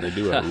stuff, and they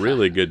do a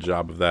really good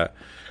job of that.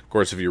 Of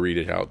course, if you read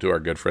it out to our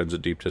good friends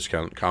at Deep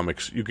Discount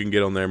Comics, you can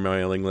get on their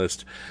mailing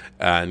list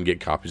and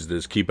get copies of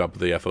this. Keep up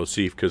with the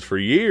FOC, because for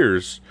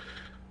years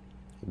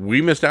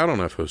we missed out on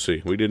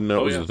FOC. We didn't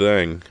know it was a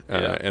thing,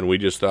 and we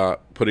just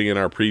thought putting in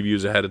our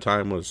previews ahead of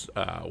time was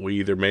we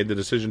either made the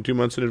decision 2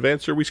 months in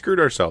advance or we screwed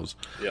ourselves.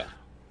 Yeah.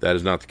 That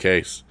is not the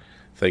case.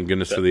 Thank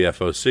goodness for the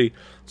FOC.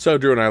 So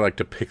Drew and I like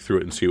to pick through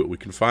it and see what we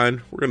can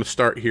find. We're going to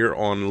start here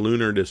on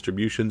Lunar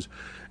Distributions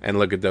and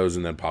look at those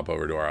and then pop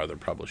over to our other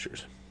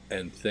publishers.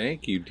 And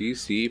thank you,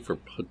 DC, for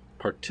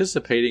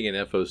participating in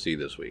FOC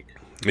this week.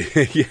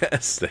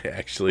 Yes, they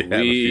actually have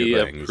a few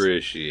things. We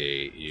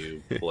appreciate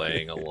you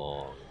playing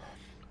along.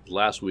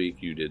 Last week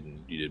you did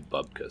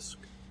Bubkus.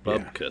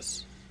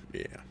 Bubkus.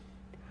 Yeah.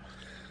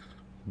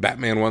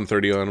 Batman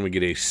 131, we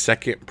get a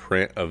second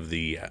print of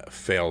the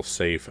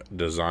fail-safe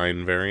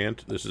design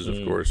variant. This is,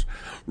 of course,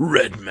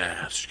 Red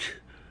Mask.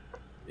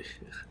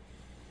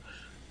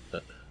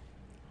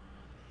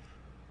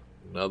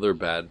 Another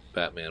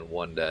Batman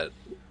one bad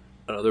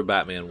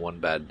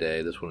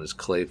day. This one is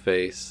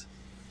Clayface.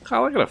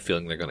 Kyle, I got a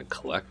feeling they're going to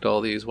collect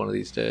all these one of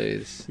these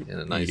days in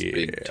a nice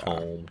big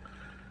tome.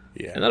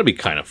 Yeah. And that'll be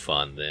kind of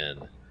fun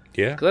then.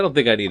 Yeah. Because I don't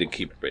think I need to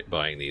keep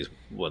buying these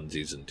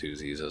onesies and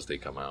twosies as they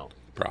come out.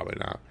 Probably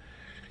not.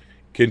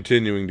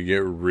 Continuing to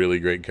get really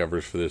great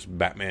covers for this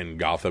Batman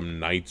Gotham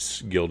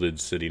Knights Gilded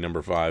City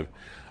number 5.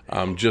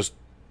 Just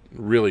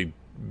really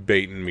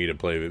baiting me to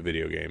play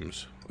video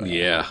games.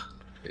 Yeah.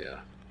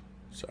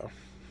 So,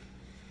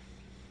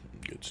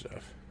 good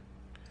stuff.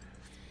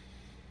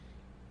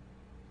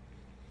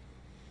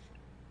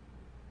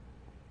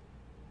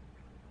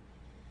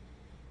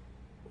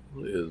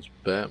 What is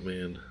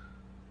Batman?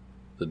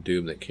 The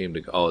Doom that came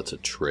to... Oh, it's a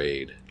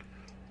trade.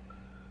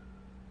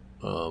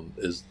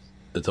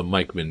 It's a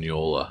Mike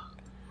Mignola.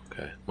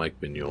 Okay,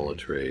 Mike Mignola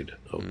trade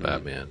of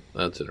Batman.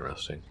 That's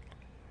interesting.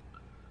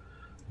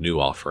 New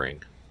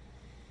offering.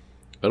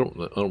 I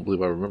don't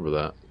believe I remember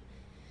that.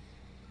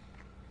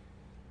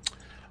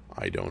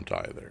 I don't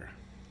either.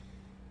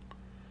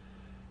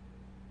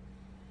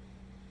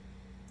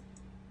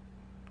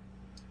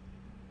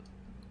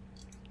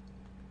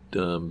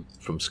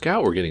 From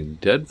Scout, we're getting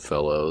Dead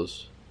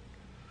Fellows.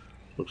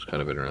 Looks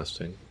kind of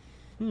interesting.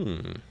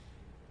 Hmm.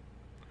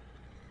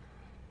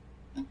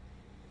 Let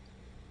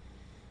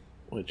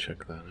me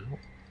check that out.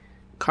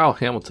 Kyle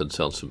Hamilton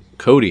sounds some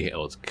Cody.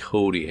 Oh, it's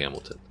Cody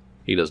Hamilton.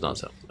 He does not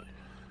sound familiar.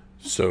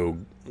 So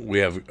we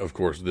have, of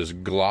course, this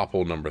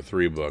Glopple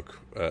 #3 book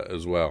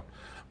as well.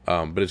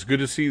 But it's good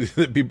to see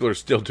that people are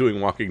still doing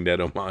Walking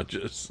Dead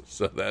homages.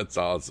 So that's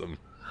awesome.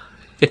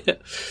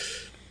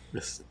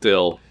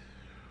 Still.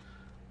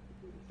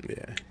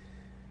 Yeah.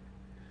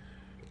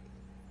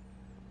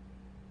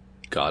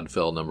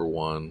 Godfell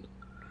 #1.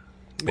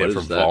 Yeah, What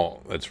from is that?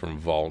 Vault. That's from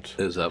Vault.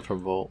 Is that from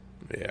Vault?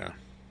 Yeah.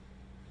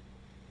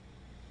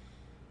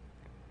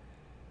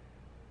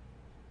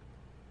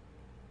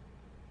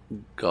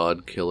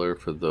 God Killer,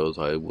 for those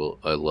I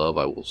love,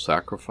 I will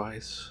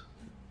sacrifice.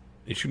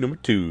 Issue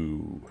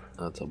 #2.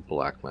 That's a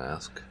Black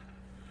Mask.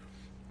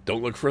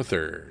 Don't look for a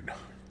third.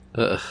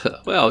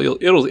 Well,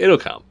 it'll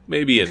come.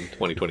 Maybe in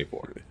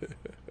 2024.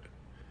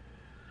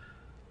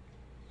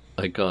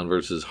 Icon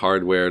versus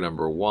Hardware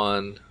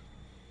 #1. I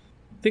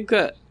think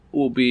that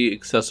will be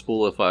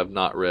accessible if I've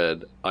not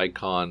read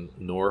Icon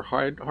nor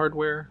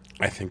Hardware.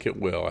 I think it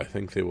will. I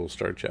think they will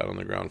start you out on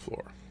the ground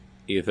floor.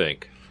 You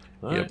think?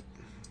 All Yep. right.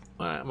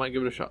 All right, I might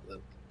give it a shot then.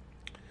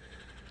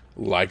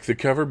 Like the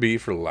cover B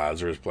for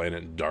Lazarus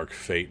Planet Dark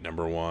Fate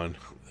 #1.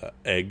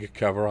 Egg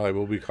cover, I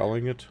will be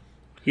calling it.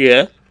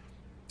 Yeah.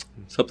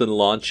 Something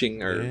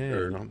launching or,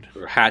 Yeah,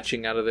 or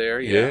hatching out of there.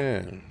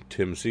 Yeah. Yeah.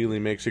 Tim Seeley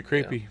makes it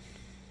creepy.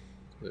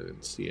 I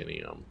didn't see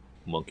any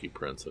monkey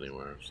prints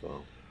anywhere,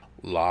 so.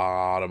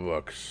 Lot of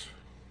books.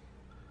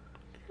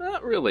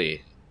 Not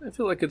really. I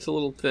feel like it's a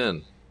little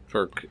thin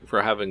for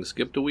having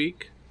skipped a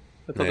week.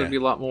 I thought Yeah. there'd be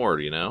a lot more,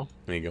 you know?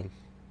 There you go.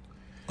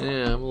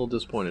 Yeah, I'm a little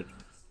disappointed.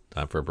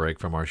 Time for a break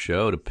from our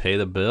show to pay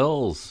the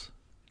bills.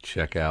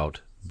 Check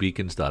out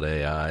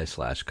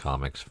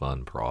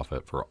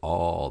beacons.ai/comicsfunprofit for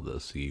all the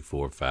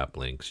C4 FAP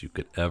links you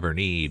could ever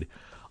need,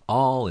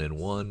 all in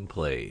one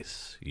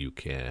place. You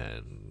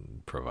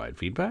can provide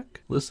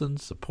feedback, listen,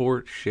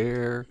 support,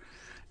 share,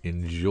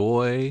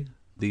 enjoy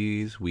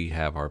these. We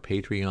have our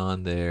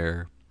Patreon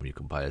there. You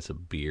can buy us a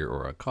beer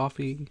or a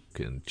coffee. You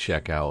can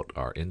check out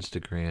our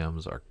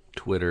Instagrams, our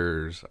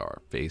Twitters,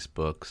 our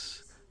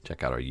Facebooks.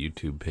 Check out our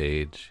YouTube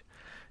page.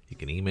 You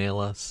can email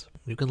us.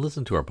 You can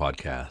listen to our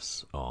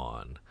podcasts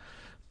on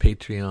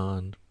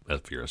Patreon,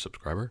 if you're a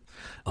subscriber,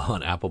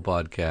 on Apple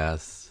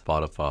Podcasts,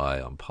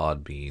 Spotify, on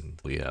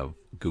Podbean. We have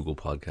Google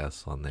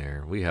Podcasts on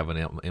there. We have an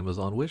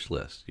Amazon wish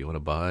list. You want to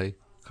buy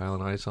Kyle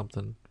and I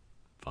something?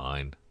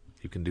 Fine.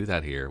 You can do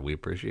that here. We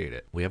appreciate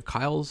it. We have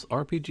Kyle's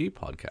RPG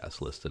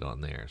podcast listed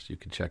on there, so you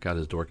can check out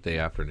his Dork Day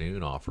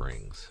afternoon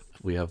offerings.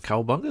 We have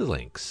Cowabunga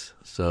links,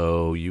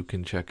 so you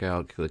can check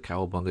out the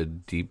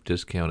Cowabunga deep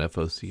discount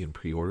FOC and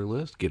pre-order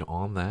list. Get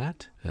on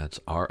that. That's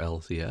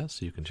RLCS,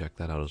 so you can check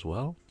that out as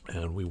well.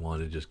 And we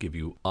want to just give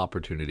you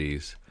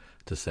opportunities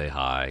to say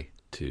hi,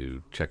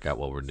 to check out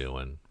what we're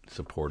doing,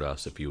 support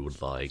us if you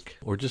would like,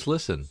 or just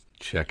listen.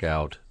 Check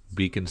out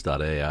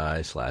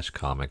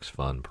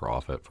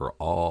beacons.ai/comicsfunprofit for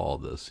all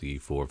the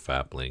C4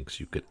 FAP links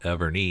you could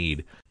ever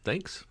need.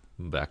 Thanks.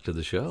 Back to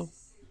the show.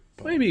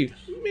 Maybe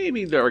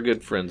our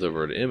good friends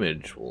over at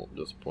Image will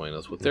disappoint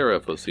us with their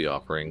FOC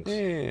offerings.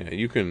 Yeah,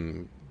 you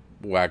can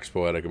wax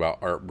poetic about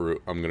Art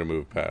Brute. I'm going to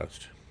move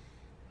past.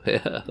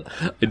 Yeah,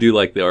 I do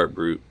like the Art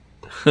Brute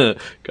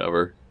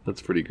cover.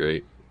 That's pretty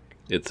great.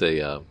 It's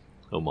a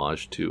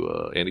homage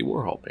to Andy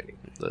Warhol painting.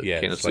 The Yeah,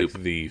 Can of it's Soup.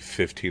 like the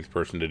 15th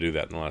person to do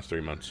that in the last 3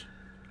 months.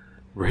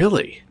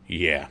 Really?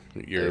 Yeah,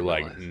 you're Didn't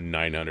like realize.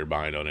 900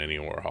 behind on any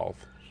Warhol.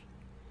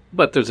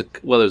 But there's a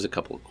couple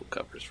of cool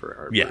covers for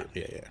Art Yeah,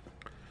 Brute. yeah.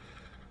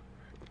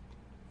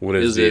 What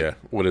is Is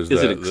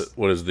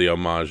what is the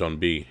homage on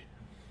B?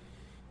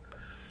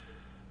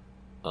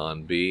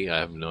 On B, I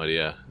have no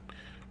idea.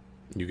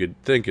 You could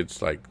think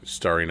it's like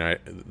Starry Night,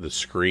 the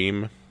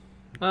Scream,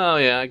 Oh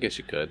yeah, I guess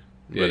you could.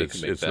 Yeah, but you it's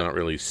can make that. not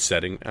really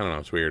setting. I don't know.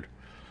 It's weird.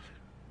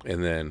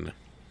 And then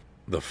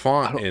the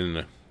font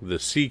in the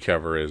C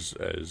cover is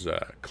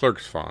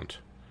Clerk's font.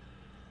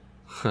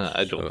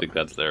 I don't think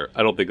that's their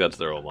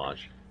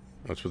homage.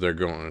 That's what they're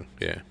going.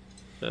 Yeah,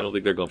 I don't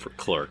think they're going for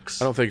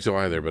Clerks. I don't think so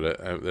either.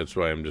 But that's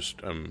why I'm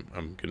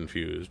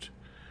confused.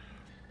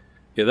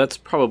 Yeah, that's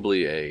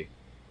probably I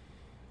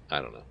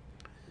don't know.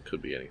 It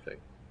could be anything.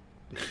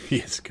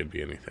 Yes, it could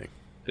be anything.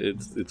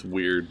 It's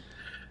weird.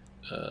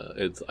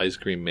 It's Ice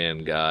Cream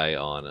Man guy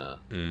on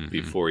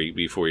before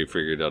he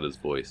figured out his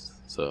voice.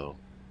 So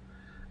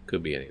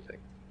could be anything.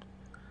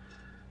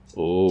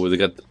 Oh, they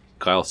got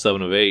Kyle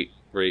 7 of 8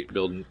 for 8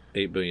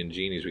 billion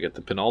genies. We got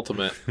the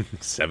penultimate.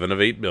 7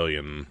 of 8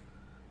 billion.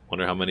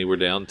 Wonder how many we're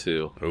down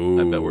to. Ooh.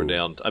 I bet we're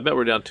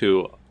down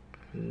to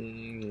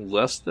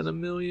less than 1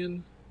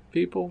 million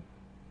people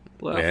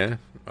left. Yeah.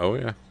 Oh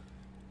yeah.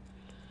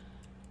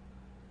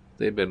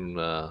 They've been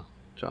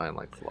dying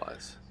like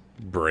flies.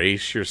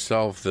 Brace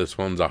yourself. This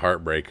one's a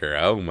heartbreaker.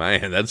 Oh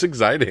man, that's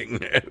exciting.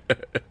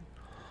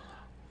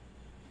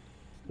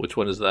 Which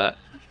one is that?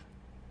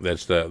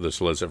 That's the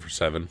solicit for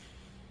 7.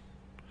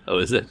 Oh,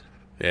 is it?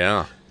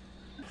 Yeah.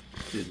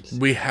 It's-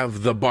 We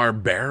have The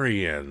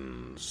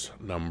Barbarians,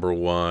 number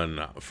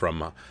 1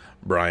 from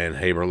Brian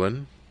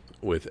Haberlin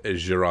with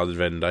Gerard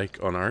Van Dyke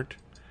on art.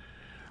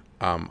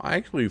 I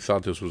actually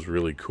thought this was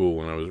really cool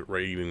when I was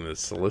reading the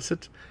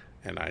solicit,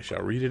 and I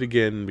shall read it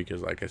again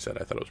because, like I said,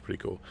 I thought it was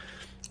pretty cool.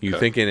 You Okay.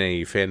 think in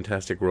a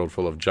fantastic world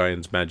full of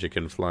giants, magic,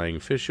 and flying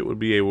fish, it would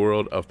be a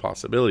world of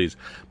possibilities,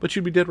 but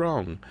you'd be dead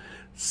wrong.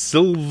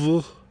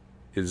 Sylve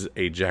is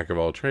a jack of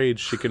all trades.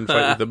 She can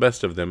fight with the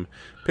best of them,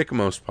 pick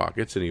most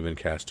pockets, and even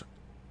cast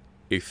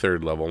a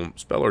third level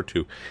spell or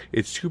two.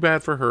 It's too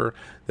bad for her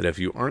that if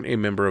you aren't a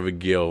member of a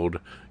guild,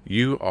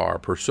 you are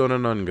persona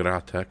non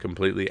grata,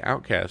 completely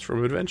outcast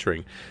from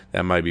adventuring.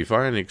 That might be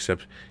fine,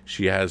 except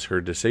she has her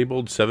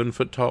disabled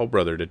 7-foot-tall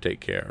brother to take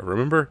care of.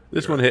 Remember?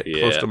 This one hit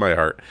close to my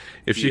heart.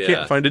 If she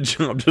can't find a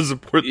job to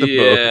support them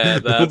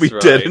both, they'll be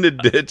dead in a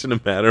ditch in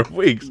a matter of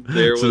weeks.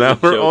 So now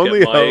her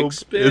only hope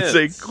is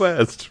a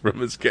quest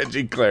from a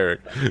sketchy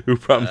cleric who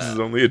promises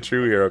only a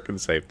true hero can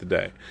save the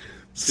day.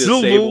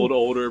 Disabled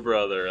older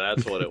brother.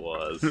 That's what it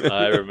was.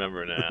 I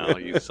remember now,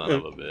 you son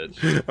of a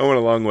bitch. I went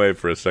a long way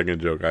for a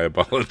second joke. I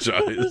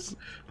apologize.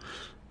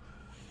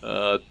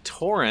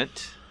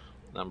 Torrent,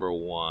 number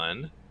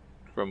 1,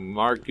 from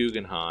Mark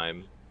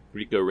Guggenheim,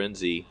 Rico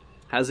Renzi,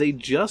 has a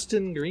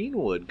Justin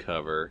Greenwood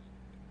cover.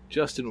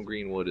 Justin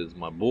Greenwood is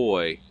my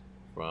boy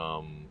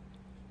from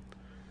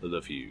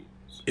The Fuse.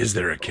 Is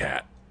there a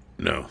cat?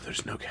 No,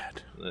 there's no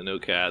cat. No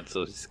cat,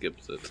 so he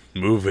skips it.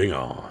 Moving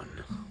on.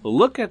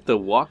 Look at the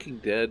Walking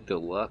Dead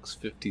Deluxe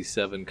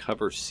 57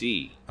 cover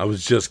C. I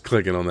was just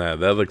clicking on that.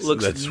 That looks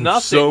that's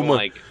nothing so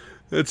like...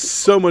 It's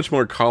so much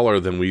more color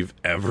than we've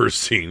ever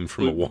seen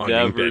from a Walking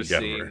Dead cover.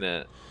 Seen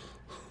that.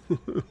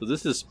 So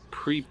this is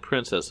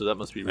pre-Princess, so that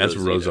must be That's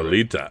Rosita.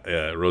 Rosalita. Right?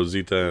 Yeah,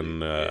 Rosita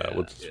and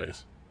what's his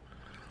face?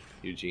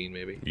 Eugene,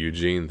 maybe?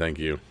 Eugene, thank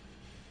you.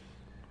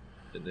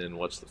 And then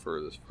what's the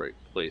furthest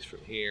place from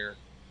here?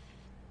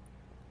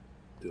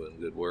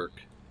 Doing good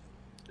work.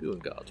 Doing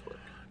God's work.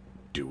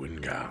 Doing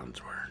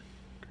God's work.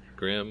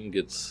 Grimm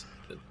gets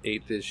an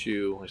 8th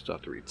issue. I still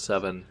have to read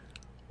 7.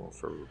 A little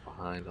further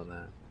behind on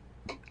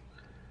that.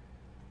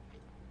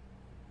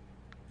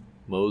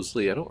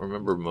 Mosley. I don't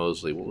remember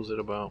Mosley. What was it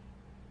about?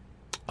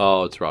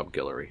 Oh, it's Rob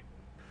Guillory.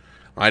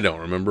 I don't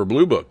remember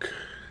Blue Book.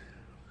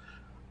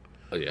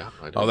 Oh, yeah.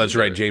 Oh, that's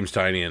right. James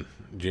Tynion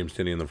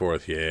the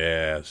Fourth.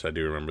 Yes, I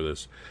do remember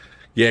this.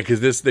 Yeah,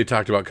 because they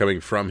talked about coming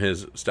from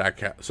his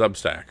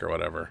Substack or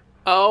whatever.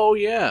 Oh,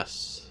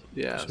 yes.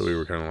 Yes. So we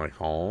were kind of like,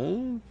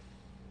 oh.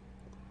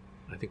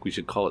 I think we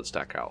should call it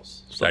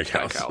Stackhouse.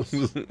 Stackhouse.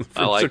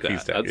 I like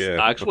that. That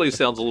actually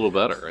sounds a little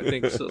better. I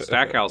think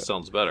Stackhouse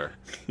sounds better.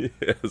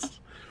 Yes.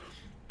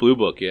 Blue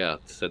Book, yeah.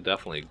 It's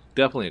definitely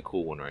a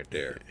cool one right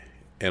there.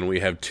 And we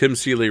have Tim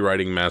Seeley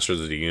writing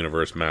Masters of the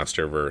Universe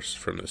Masterverse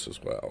from this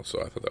as well. So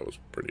I thought that was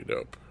pretty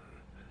dope.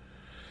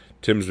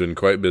 Tim's been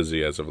quite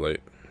busy as of late.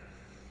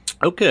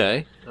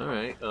 Okay. All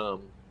right.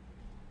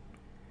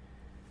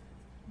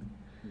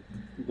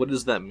 What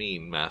does that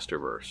mean,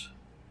 Masterverse?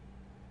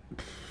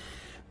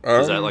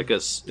 Is that like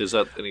is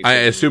that anything? I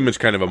assume it's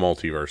kind of a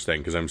multiverse thing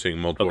because I'm seeing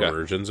multiple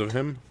versions of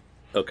him.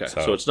 Okay,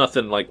 so it's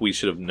nothing like we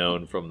should have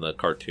known from the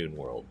cartoon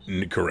world.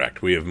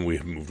 Correct. We have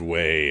moved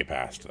way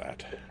past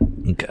that.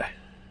 Okay,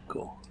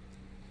 cool.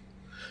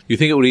 You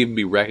think it would even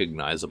be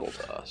recognizable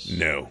to us?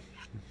 No.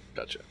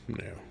 Gotcha.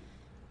 No.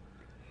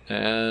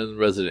 And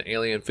Resident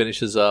Alien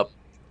finishes up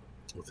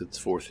with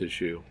its 4th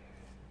issue.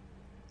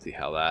 See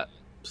how that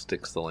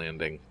sticks the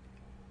landing.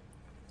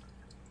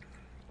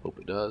 Hope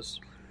it does.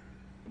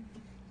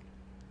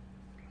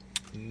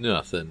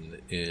 Nothing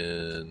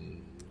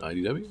in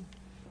IDW.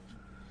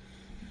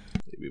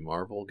 Maybe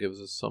Marvel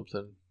gives us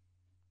something.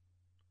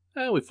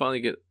 And we finally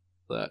get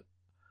that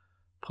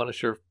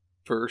Punisher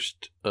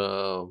first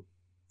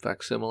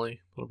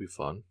facsimile. That'll be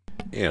fun.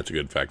 Yeah, it's a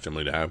good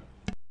facsimile to have.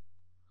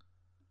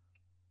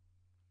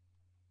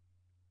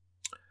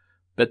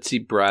 Betsy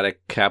Braddock,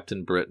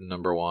 Captain Britain,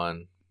 number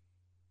 1.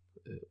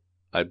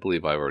 I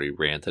believe I already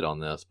ranted on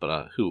this,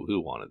 but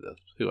who wanted this?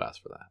 Who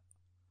asked for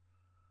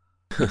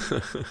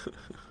that?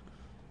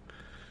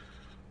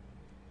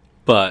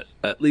 But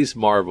at least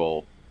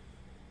Marvel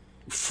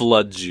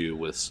floods you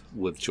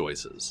with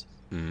choices.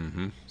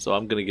 Mm-hmm. So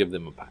I'm going to give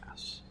them a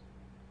pass.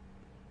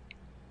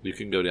 You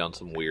can go down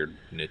some weird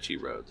niche-y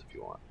roads if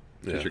you want.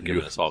 Because you're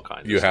giving us all kinds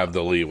of stuff. You have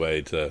the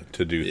leeway to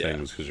do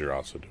things because you're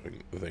also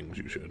doing the things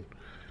you should.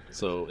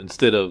 So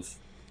instead of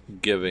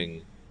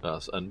giving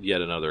us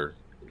yet another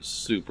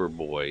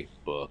Superboy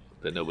book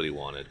that nobody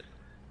wanted,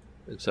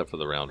 except for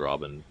the round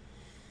robin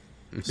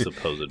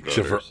supposed voters.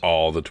 Except for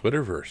all the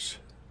Twitterverse.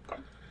 Yeah.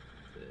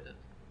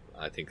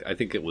 I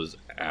think it was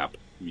app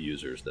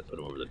users that put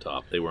them over the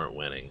top. They weren't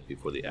winning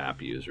before the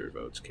app user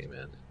votes came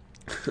in.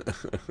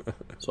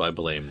 So I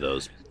blame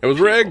those. It was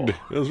rigged.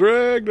 It was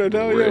rigged. I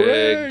tell you,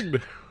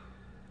 rigged.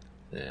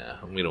 Yeah,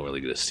 we don't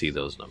really get to see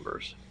those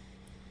numbers.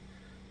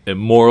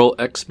 Immoral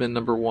X-Men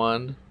number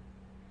 1.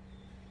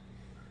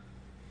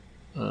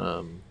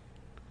 Don't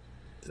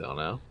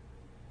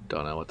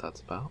know what that's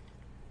about.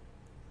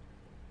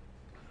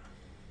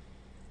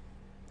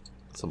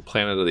 some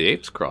Planet of the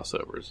Apes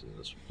crossovers in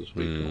this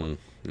week.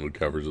 It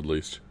covers at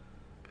least.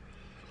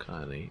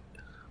 Kind of neat.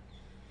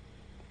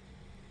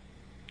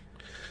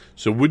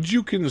 So would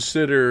you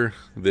consider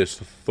this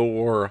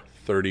Thor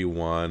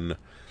 31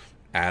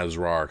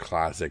 Asrar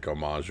Classic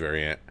homage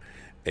variant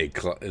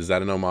is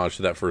that an homage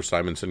to that first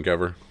Simonson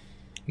cover?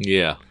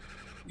 Yeah.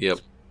 Yep.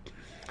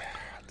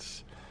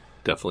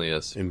 Definitely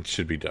is. It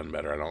should be done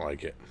better. I don't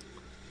like it.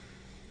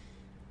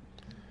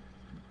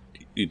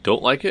 You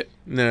don't like it?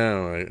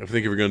 No, I think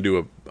if you're going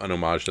to do an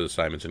homage to the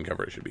Simonson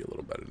cover, it should be a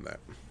little better than that.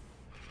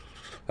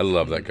 I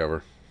love that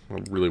cover. I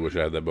really wish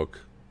I had that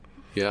book.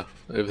 Yeah,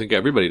 I think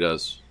everybody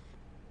does.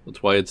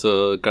 That's why it's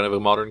a kind of a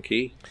modern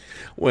key.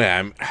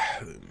 Well,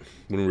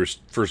 when we were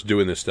first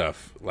doing this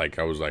stuff, like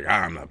I was like,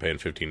 I'm not paying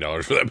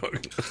 $15 for that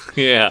book.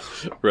 Yeah,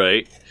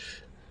 right.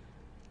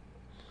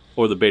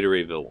 Or the Beta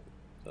Ray Bill.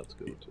 That's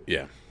good too.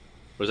 Yeah.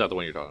 Or is that the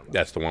one you're talking about?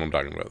 That's the one I'm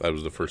talking about. That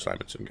was the first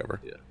Simonson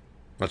cover. Yeah.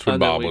 That's when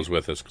Bob was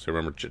with us, because I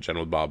remember chit-chatting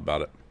with Bob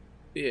about it.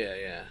 Yeah,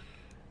 yeah.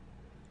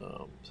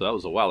 So that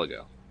was a while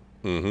ago.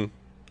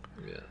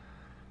 Mm-hmm. Yeah.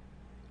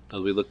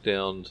 As we look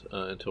down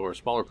into our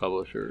smaller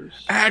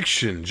publishers.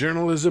 Action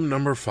Journalism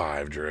number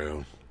 5,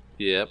 Drew.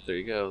 Yep, there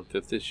you go.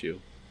 5th issue.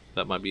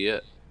 That might be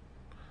it.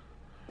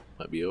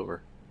 Might be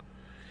over.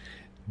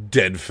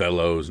 Dead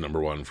Fellows number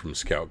 1 from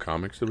Scout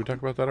Comics. Did we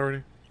talk about that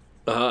already?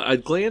 I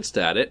glanced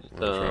at it.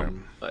 Right.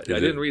 I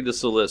didn't read the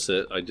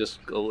solicit. I just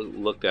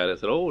looked at it and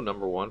said, oh,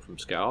 number 1 from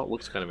Scout.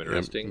 Looks kind of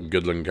interesting.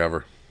 Good looking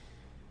cover.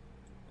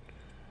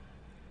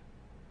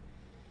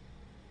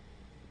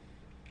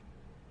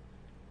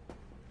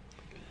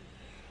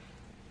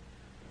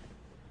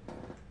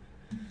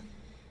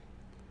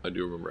 I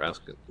do remember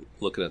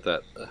looking at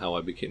that, how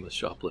I became a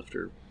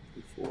shoplifter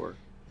before.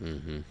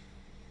 Mm-hmm.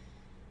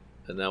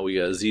 And now we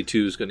got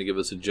Z2 is going to give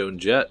us a Joan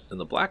Jett and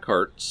the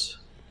Blackhearts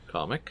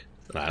comic.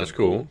 That's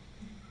cool.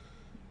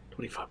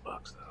 $25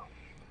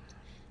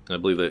 though. I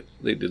believe that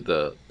they did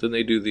didn't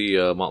they do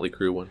the Motley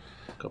Crue one?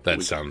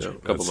 That sounds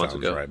months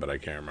ago. Right, but I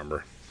can't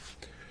remember.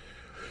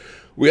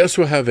 We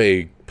also have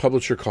a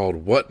publisher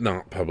called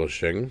Whatnot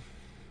Publishing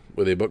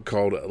with a book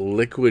called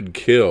Liquid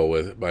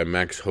Kill by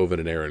Max Hoven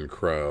and Aaron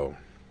Crow.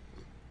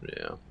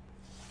 Yeah.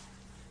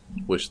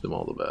 Wish them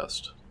all the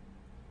best.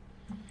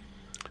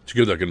 It's a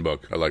good looking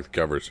book. I like the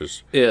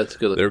covers. Yeah, it's a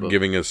good looking book. They're book.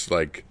 giving us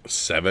like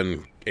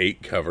 7,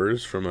 8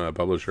 covers from a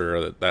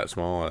publisher that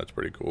small. That's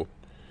pretty cool.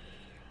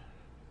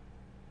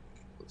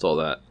 It's all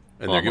that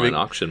and online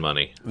auction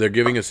money. They're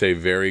giving us a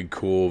very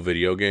cool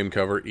video game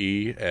cover.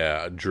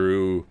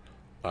 Drew,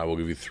 I will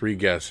give you 3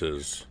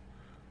 guesses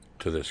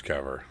to this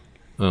cover.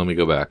 Let me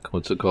go back.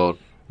 What's it called?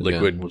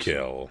 Liquid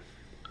Kill.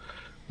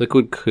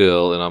 Liquid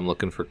Kill, and I'm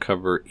looking for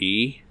cover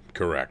E.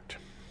 Correct.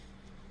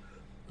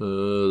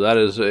 That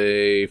is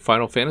a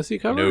Final Fantasy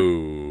cover?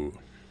 No.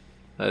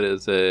 That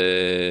is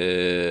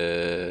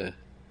a...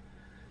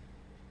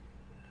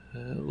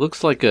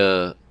 looks like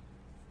a...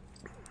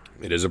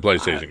 It is a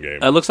PlayStation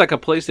game. It looks like a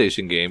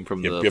PlayStation game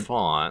from the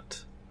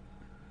font.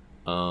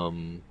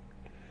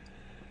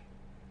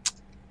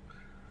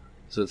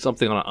 Is it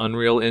something on an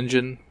Unreal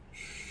Engine?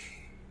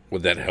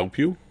 Would that help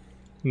you?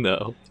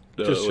 No.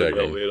 Just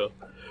checking.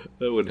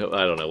 That wouldn't help.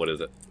 I don't know. What is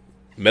it?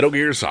 Metal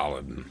Gear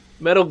Solid.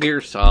 Metal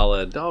Gear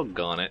Solid.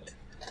 Doggone it.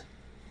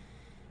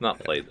 Not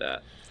played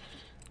that.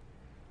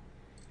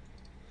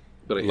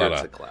 But I hear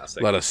it's a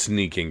classic. A lot of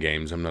sneaking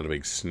games. I'm not a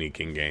big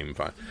sneaking game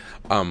fan.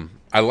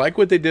 I like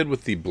what they did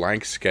with the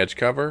blank sketch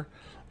cover.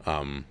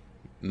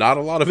 Not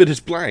a lot of it is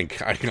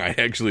blank. I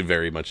actually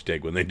very much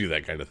dig when they do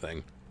that kind of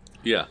thing.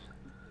 Yeah.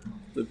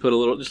 They put a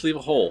little... Just leave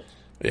a hole.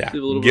 Yeah.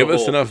 Give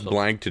us enough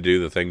blank to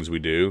do the things we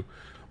do,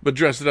 but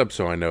dress it up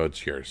so I know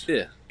it's yours.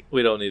 Yeah.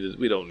 We don't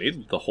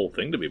need the whole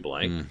thing to be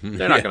blank. Mm-hmm.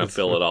 They're not going to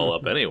fill it all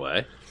up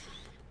anyway.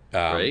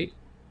 Right?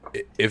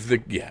 If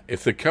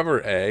the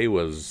cover A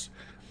was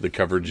the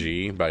cover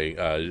G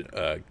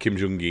by Kim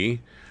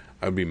Jung-gi,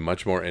 I'd be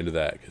much more into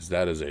that, because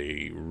that is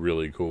a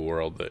really cool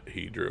world that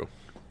he drew.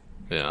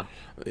 Yeah.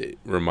 It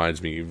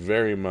reminds me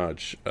very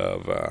much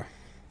of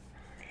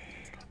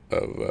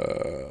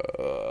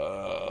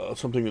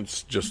something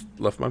that's just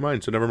left my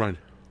mind, so never mind.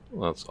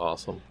 Well, that's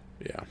awesome.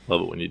 Yeah. Love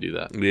it when you do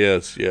that.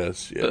 Yes.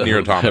 Nier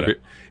Automata.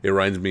 It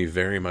reminds me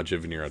very much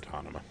of Nier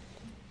Automata.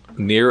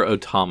 Nier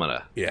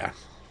Automata. Yeah.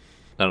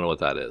 I don't know what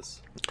that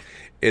is.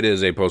 It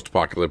is a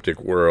post-apocalyptic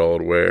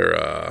world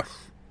where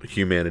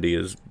humanity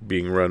is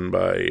being run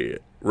by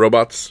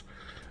robots.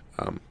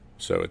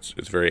 So it's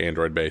very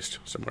Android-based,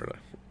 similar to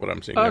what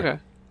I'm seeing Okay.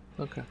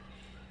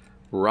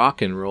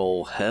 Rock and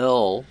Roll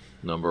Hell,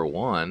 number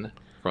 1,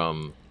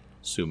 from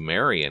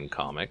Sumerian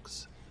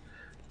Comics.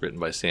 Written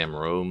by Sam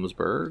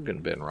Romsberg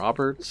and Ben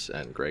Roberts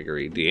and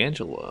Gregory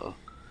D'Angelo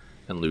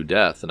and Lou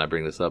Death. And I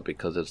bring this up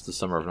because it's the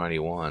summer of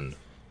 91.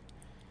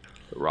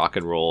 The Rock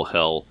and Roll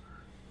Hell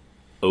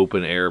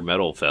Open Air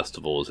Metal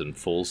Festival is in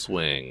full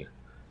swing,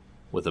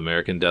 with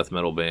American death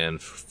metal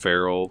band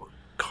Feral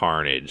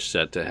Carnage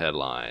set to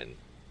headline.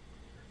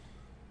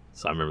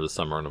 So I remember the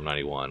summer of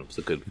 91. It was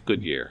a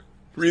good year.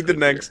 Read the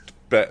next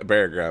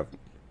paragraph.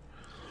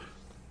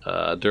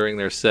 During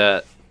their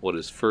set, what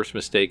is first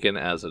mistaken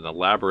as an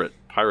elaborate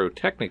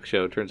pyrotechnic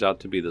show turns out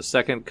to be the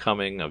second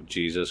coming of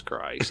Jesus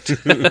Christ.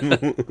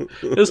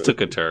 This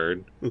took a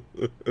turn.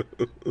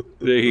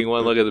 Taking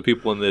one look at the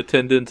people in the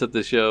attendance at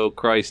the show,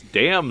 Christ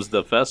damns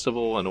the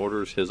festival and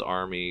orders his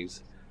army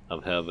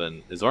of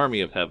heaven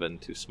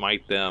to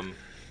smite them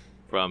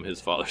from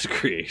his Father's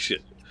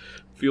creation.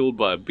 Fueled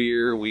by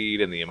beer,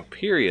 weed, and the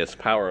imperious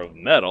power of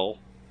metal,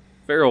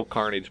 feral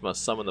carnage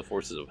must summon the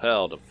forces of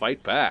hell to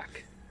fight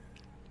back.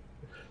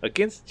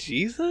 Against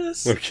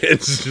Jesus?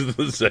 Against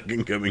the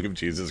second coming of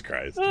Jesus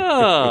Christ.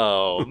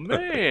 Oh,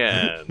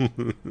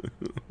 man.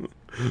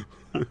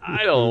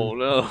 I don't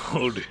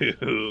know,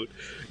 dude.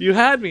 You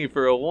had me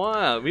for a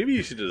while. Maybe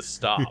you should just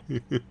stop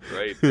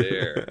right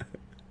there.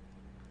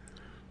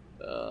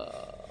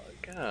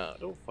 God,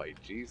 don't fight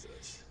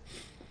Jesus.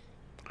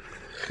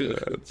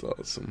 That's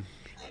awesome.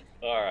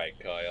 All right,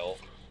 Kyle.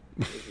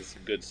 This is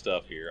some good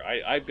stuff here.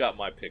 I've got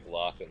my pick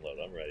locked and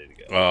loaded. I'm ready to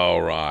go.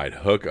 All right.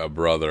 Hook a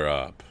brother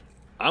up.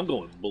 I'm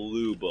going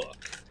Blue Book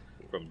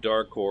from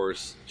Dark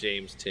Horse,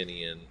 James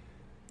Tynion,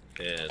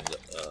 and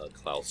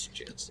Klaus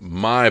Janson.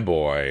 My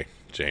boy,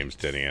 James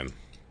Tynion.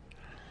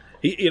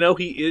 He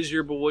is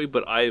your boy,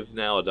 but I've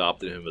now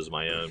adopted him as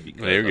my own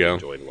because I've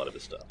enjoyed a lot of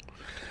his stuff.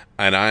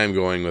 And I am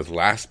going with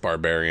Last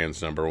Barbarians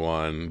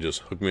 #1.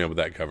 Just hook me up with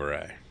that cover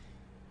A.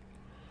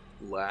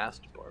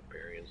 Last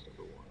Barbarians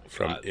 #1.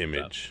 From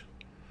Image.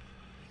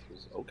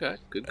 Okay,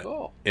 good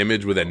call.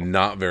 Image with a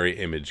not very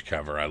Image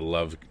cover. I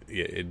love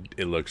it.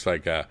 It looks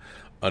like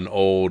an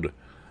old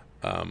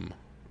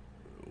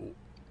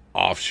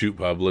offshoot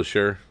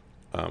publisher.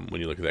 When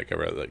you look at that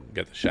cover,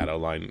 got the shadow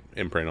line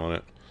imprint on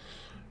it.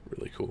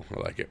 Really cool. I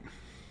like it.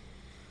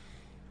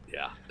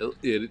 Yeah,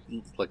 it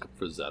looks like a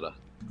Frazetta.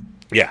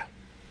 Yeah,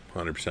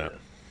 100%.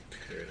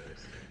 Very nice.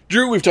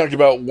 Drew, we've talked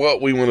about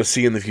what we want to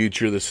see in the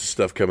future. This is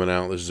stuff coming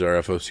out. This is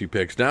our FOC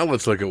picks. Now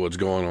let's look at what's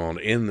going on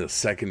in the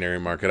secondary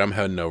market. I'm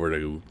heading over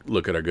to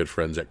look at our good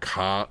friends at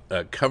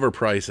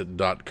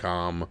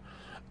coverprice.com,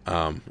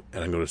 and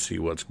I'm going to see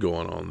what's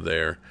going on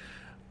there.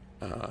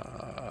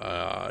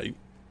 I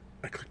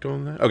clicked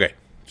on that. Okay,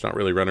 it's not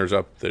really runners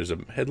up. There's a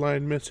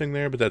headline missing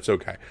there, but that's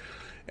okay.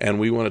 And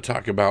we want to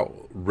talk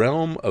about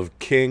Realm of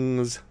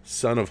Kings,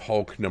 Son of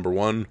Hulk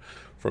 #1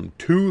 from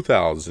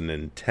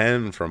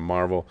 2010 from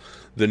Marvel.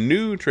 The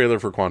new trailer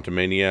for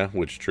Quantumania,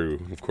 which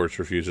Drew, of course,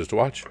 refuses to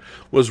watch,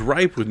 was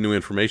ripe with new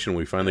information.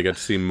 We finally got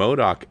to see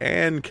MODOK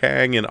and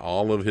Kang in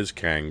all of his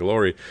Kang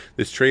glory.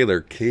 This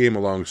trailer came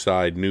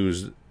alongside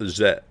news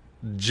that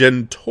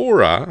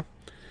Gentora,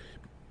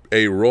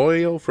 a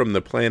royal from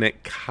the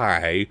planet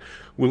Kai,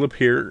 will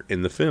appear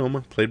in the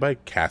film, played by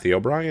Kathy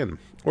O'Brien,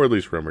 or at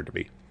least rumored to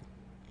be.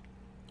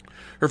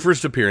 Her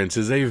first appearance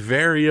is a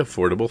very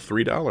affordable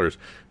 $3.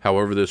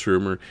 However, this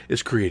rumor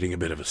is creating a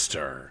bit of a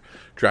stir.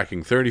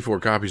 Tracking 34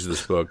 copies of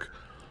this book.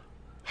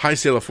 High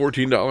sale of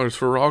 $14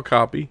 for a raw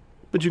copy,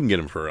 but you can get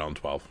them for around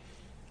 $12.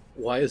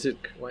 Why is it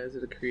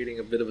creating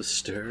a bit of a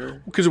stir?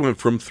 Because it went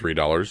from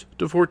 $3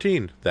 to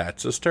 $14.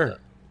 That's a stir.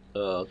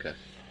 Okay.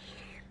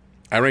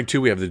 At rank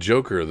 2, we have The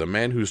Joker, The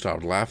Man Who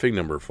Stopped Laughing,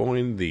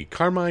 #4, the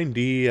Carmine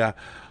di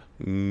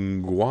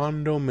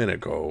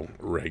Giandomenico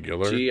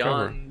regular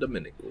cover.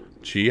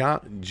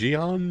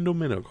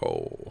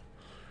 Giandomenico.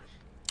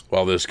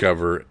 While this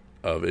cover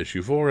of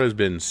issue 4 has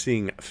been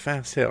seeing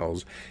fast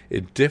sales,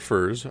 it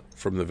differs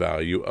from the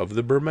value of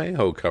the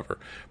Bermejo cover.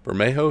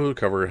 Bermejo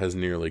cover has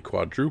nearly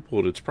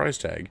quadrupled its price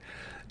tag,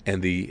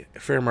 and the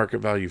fair market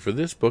value for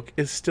this book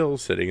is still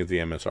sitting at the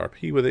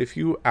MSRP with a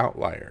few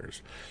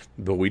outliers.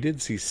 But we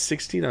did see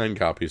 69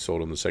 copies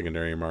sold on the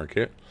secondary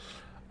market.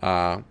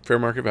 Fair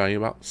market value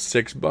about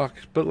 $6,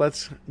 but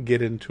let's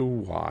get into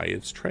why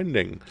it's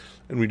trending.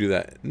 And we do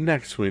that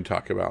next when we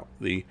talk about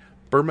the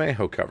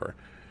Bermejo cover.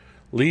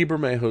 Lee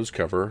Bermejo's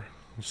cover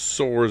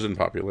soars in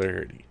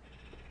popularity.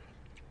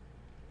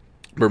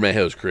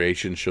 Bermejo's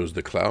creation shows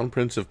the Clown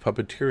Prince of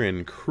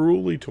Puppeteering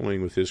cruelly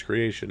toying with his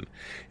creation.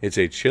 It's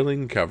a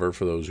chilling cover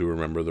for those who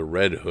remember the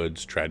Red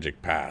Hood's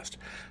tragic past.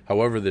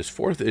 However, this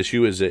 4th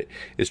issue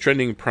is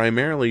trending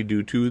primarily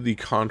due to the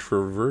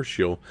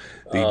controversial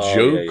 "The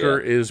Joker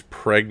is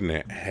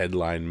pregnant"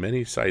 headline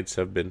many sites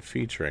have been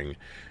featuring.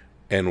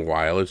 And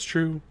while it's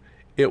true,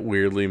 it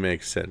weirdly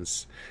makes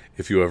sense.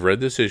 If you have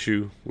read this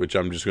issue, which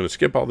I'm just going to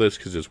skip all this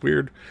because it's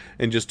weird,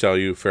 and just tell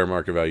you fair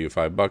market value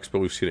 $5, but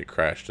we've seen it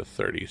crash to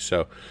 $30.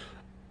 So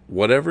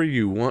whatever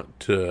you want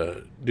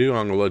to do,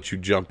 I'm going to let you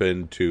jump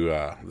into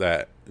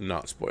that and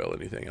not spoil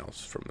anything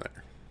else from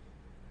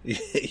there.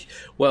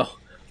 Well,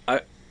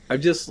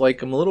 I'm just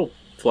like, I'm a little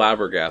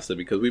flabbergasted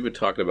because we've been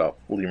talking about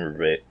Lee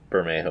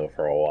Bermejo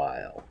for a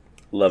while.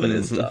 Loving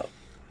his stuff.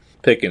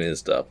 Picking his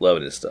stuff.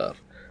 Loving his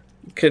stuff.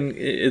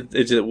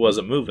 It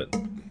wasn't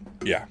moving.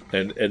 Yeah.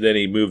 And then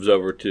he moves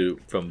over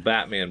from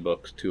Batman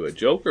books to a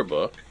Joker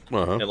book.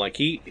 And like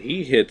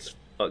he hits,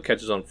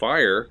 catches on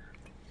fire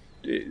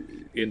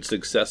in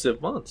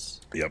successive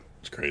months. Yep.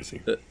 It's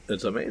crazy.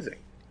 It's amazing.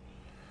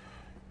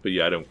 But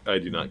yeah, I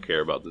do not care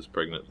about this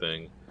pregnant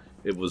thing.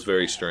 It was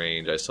very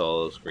strange. I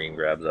saw screen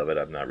grabs of it.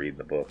 I'm not reading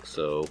the book,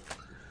 so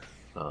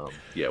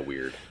Yeah,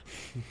 weird.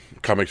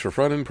 Comics for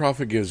Fun and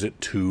Profit gives it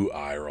 2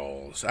 eye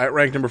rolls. At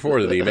rank number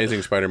 4, The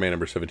Amazing Spider-Man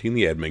number 17,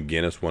 the Ed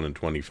McGuinness 1 in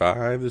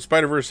 25. The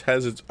Spider-Verse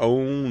has its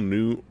own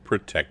new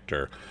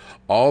protector.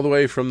 All the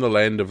way from the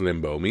land of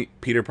Limbo, meet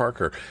Peter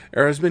Parker,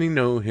 or as many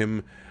know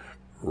him,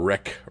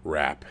 Wreck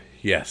Rap.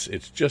 Yes,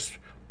 it's just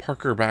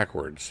Parker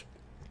backwards.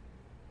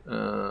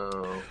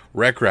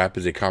 Wreck Rap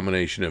is a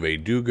combination of a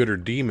do-gooder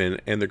demon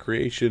and the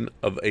creation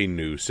of a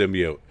new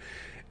symbiote.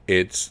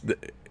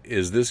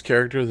 Is this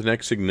character the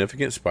next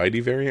significant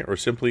Spidey variant, or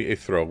simply a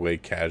throwaway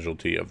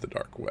casualty of the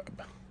dark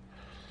web?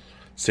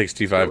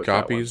 65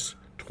 copies,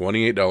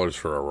 $28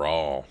 for a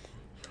raw.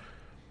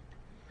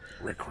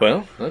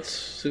 Well, that's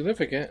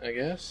significant, I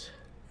guess.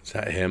 Is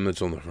that him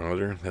that's on the front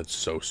there? That's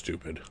so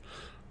stupid.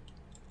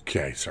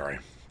 Okay, sorry.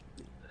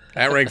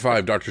 At rank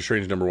 5, Doctor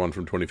Strange number 1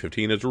 from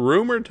 2015. It's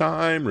Rumor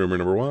Time. Rumor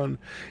number 1.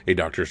 A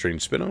Doctor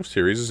Strange spin-off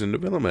series is in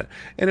development,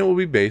 and it will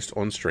be based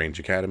on Strange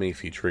Academy,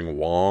 featuring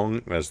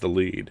Wong as the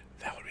lead.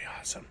 That would be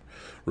awesome.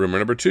 Rumor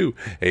number 2.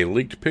 A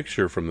leaked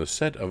picture from the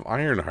set of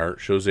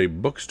Ironheart shows a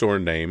bookstore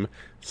named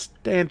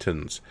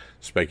Stanton's.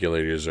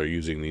 Speculators are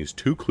using these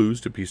 2 clues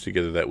to piece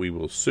together that we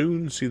will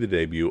soon see the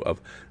debut of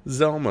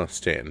Zelma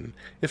Stanton.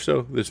 If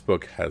so, this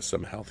book has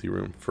some healthy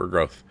room for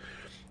growth.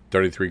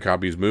 33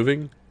 copies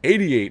moving,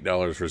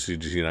 $88 for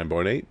CGC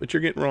 9.8, but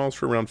you're getting raws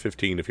for around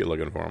 $15 if you're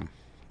looking for them.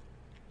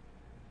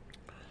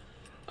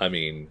 I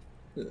mean,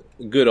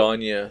 good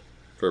on you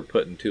for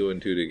putting 2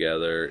 and 2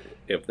 together,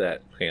 if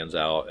that pans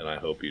out, and I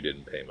hope you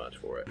didn't pay much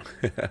for it.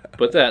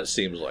 But that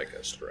seems like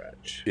a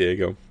stretch. There you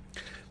go.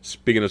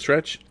 Speaking of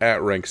stretch,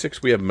 at rank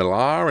 6, we have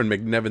Millar and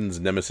McNevins'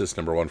 Nemesis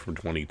number 1 from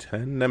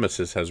 2010.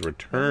 Nemesis has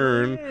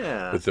returned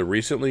with the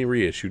recently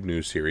reissued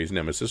new series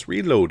Nemesis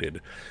Reloaded.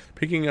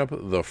 Picking up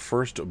the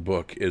first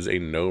book is a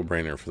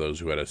no-brainer for those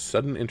who had a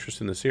sudden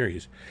interest in the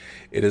series.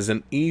 It is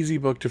an easy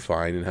book to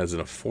find and has an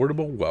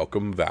affordable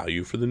welcome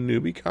value for the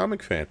newbie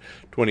comic fan.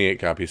 28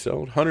 copies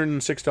sold,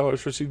 $106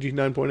 for CG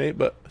 9.8,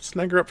 but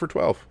snag her up for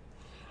 $12.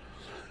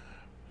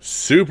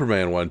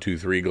 Superman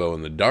 123 Glow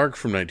in the Dark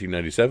from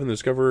 1997.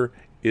 This cover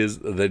is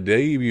the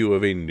debut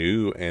of a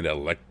new and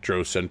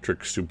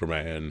electrocentric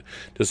Superman.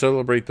 To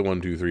celebrate the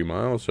 123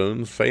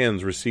 milestones,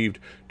 fans received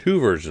 2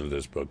 versions of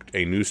this book,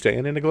 a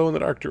newsstand and a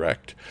glow-in-the-dark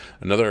direct.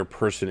 Another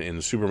person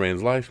in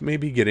Superman's life may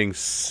be getting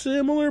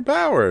similar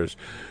powers.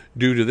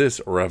 Due to this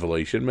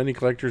revelation, many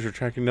collectors are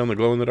tracking down the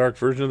glow-in-the-dark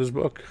version of this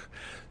book.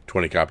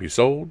 20 copies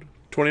sold,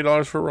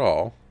 $20 for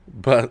raw,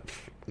 but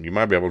you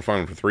might be able to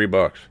find them for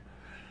 $3.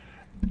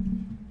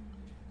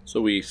 So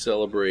we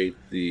celebrate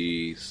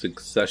the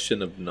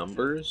succession of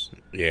numbers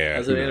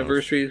as an who knows?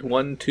 anniversary.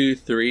 1, 2,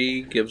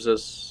 3 gives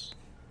us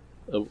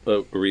a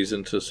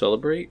reason to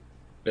celebrate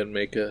and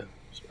make a...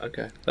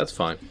 Okay, that's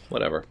fine.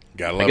 Whatever.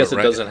 I guess it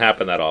doesn't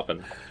happen that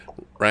often.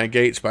 Rank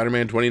 8,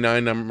 Spider-Man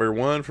 29, number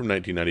 1 from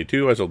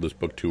 1992. I sold this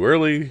book too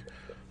early.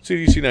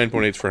 CDC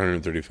 9.8 for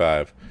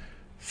 $135.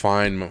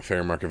 Fine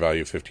fair market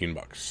value,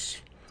 $15.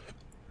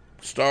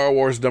 Star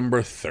Wars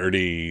number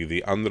 30,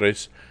 the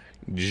Andres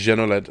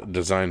Genolet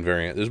design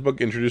variant. This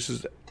book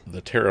introduces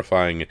the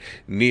terrifying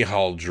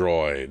Nihal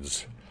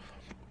droids.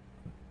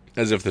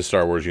 As if the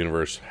Star Wars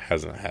universe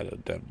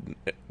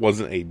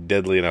wasn't a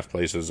deadly enough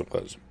place as it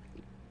was.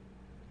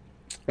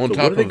 So what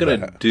are they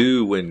going to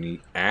do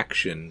when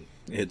action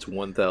hits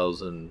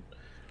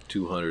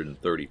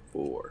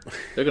 1,234?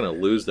 They're going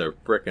to lose their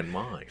frickin'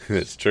 minds.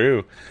 It's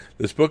true.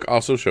 This book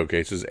also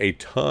showcases a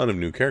ton of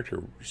new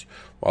characters.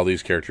 While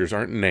these characters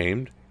aren't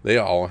named, they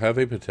all have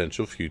a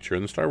potential future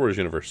in the Star Wars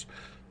universe.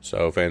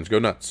 So fans go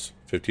nuts.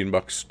 $15,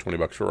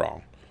 $20 for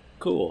all.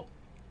 Cool.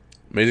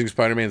 Amazing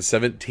Spider-Man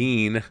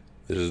 17.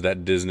 This is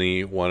that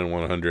Disney 1 in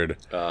 100.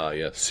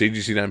 Yes.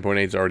 CGC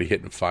 9.8 is already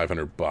hitting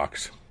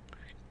 $500.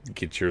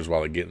 Get yours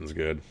while the getting's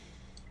good.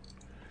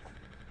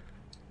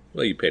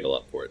 Well, you paid a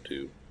lot for it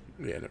too.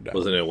 Yeah, no doubt.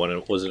 Wasn't it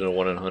was it a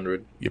 1 in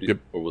 100? Yep.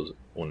 Or was it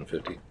 1 in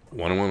 50?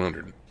 1 in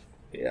 100.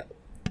 Yeah.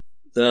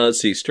 Let's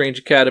see. Strange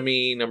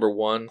Academy number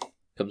 1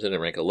 comes in at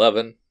rank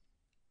 11.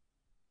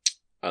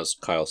 As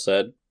Kyle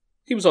said,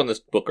 he was on this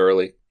book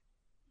early.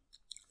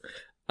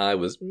 I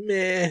was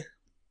meh.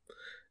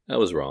 I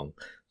was wrong.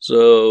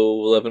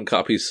 So 11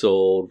 copies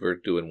sold. We're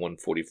doing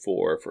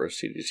 144 for a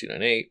CGC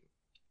 9.8.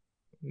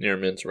 Near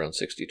mint's around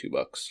 $62.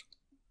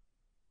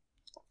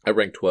 At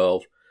rank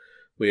 12,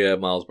 we have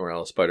Miles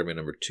Morales Spider-Man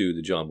number 2,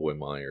 the John Boy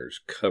Myers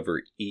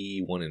cover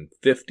E 1 in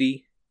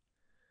 50.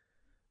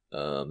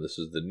 This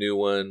is the new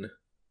one.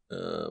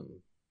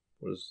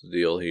 What is the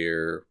deal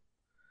here?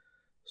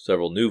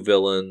 Several new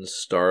villains,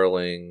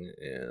 Starling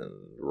and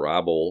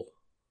Rabble.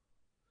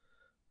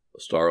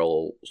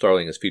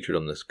 Starling is featured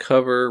on this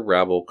cover.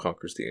 Rabble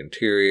conquers the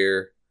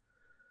interior.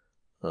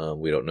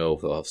 We don't know if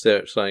they'll have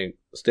staying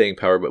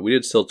power, but we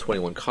did sell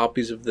 21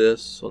 copies of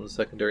this on the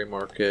secondary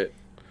market.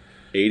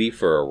 80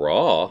 for a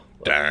raw.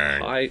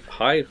 Darn.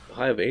 High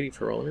of 80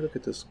 for a raw. Let me look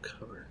at this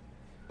cover.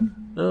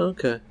 Oh,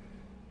 okay.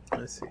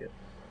 I see it.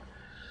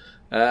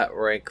 At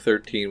rank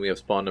 13, we have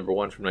Spawn number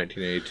 1 from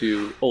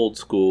 1982. Old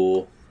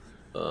school.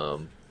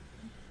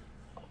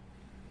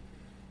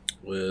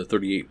 with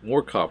 38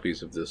 more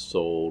copies of this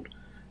sold,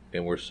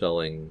 and we're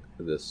selling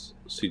this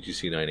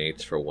CGC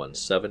 9/8 for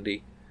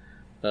 $170.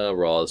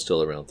 Raw is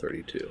still around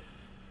 32.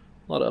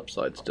 A lot of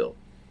upside still.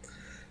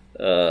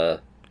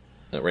 At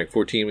rank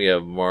 14, we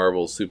have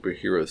Marvel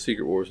Superhero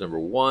Secret Wars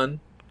 #1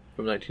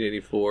 from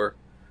 1984.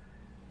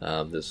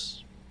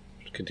 This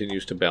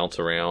continues to bounce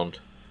around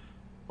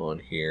on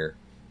here.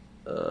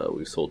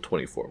 We sold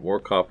 24 more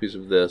copies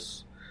of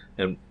this,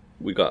 and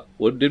we got,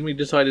 what didn't we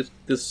decide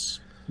this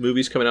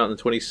movie's coming out in the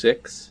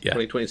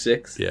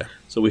 2026? Yeah.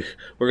 So we're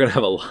gonna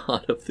have a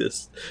lot of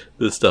this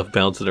stuff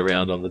bouncing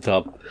around on the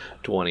top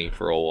 20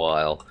 for a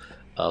while.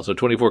 So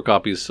 24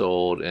 copies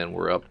sold, and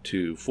we're up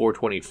to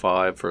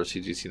 $425 for a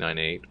CGC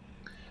 9/8.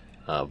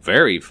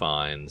 Very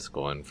fines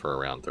going for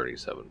around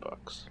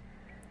 $37.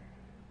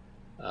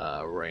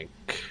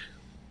 Rank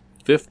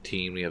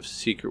 15, we have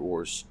Secret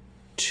Wars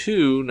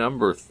 2,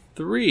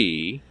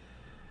 #3.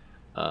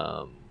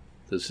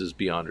 This is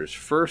Beyonder's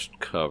first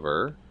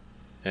cover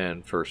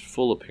and first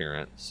full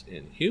appearance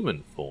in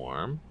human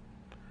form,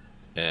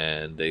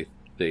 and they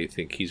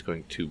think he's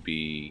going to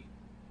be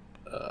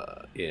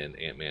in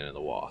Ant-Man and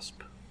the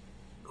Wasp: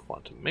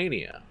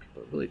 Quantumania.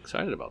 People are really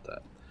excited about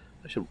that.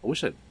 I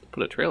wish I'd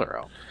put a trailer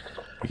out.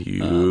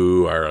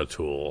 You are a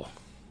tool.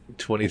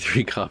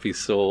 23 copies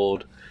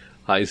sold.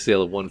 High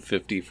sale of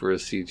 $150 for a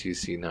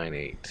CGC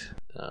 9/8.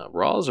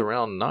 Raw's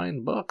around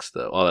 $9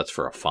 though. Oh, that's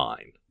for a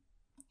fine.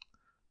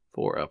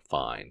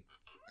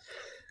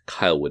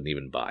 Kyle wouldn't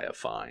even buy a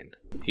fine.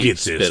 He'd Get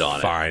spit this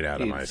on fine it.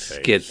 out of He'd my face.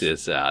 Get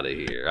this out of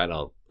here. I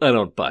don't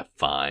buy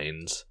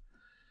fines.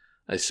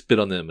 I spit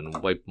on them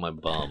and wipe my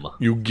bum.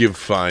 You give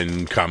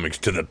fine comics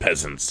to the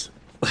peasants.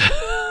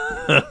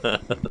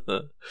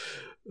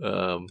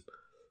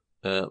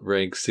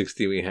 Rank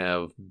 60, we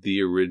have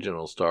the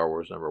original Star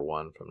Wars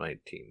 #1 from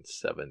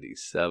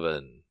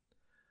 1977.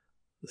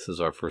 This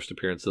is our first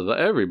appearance of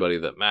Everybody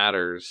That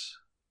Matters.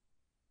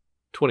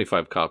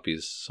 25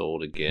 copies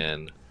sold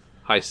again.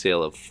 High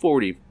sale of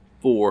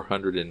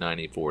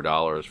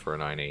 $4,494 for a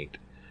 9/8.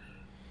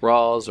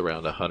 Raw's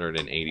around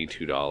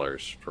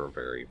 $182 for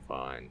very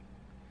fine.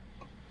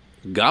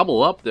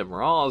 Gobble up them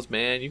Raws,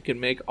 man. You can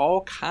make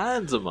all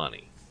kinds of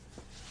money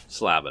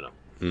slabbing them.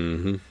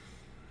 Mm-hmm.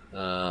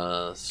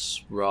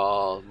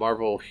 Raw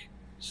Marvel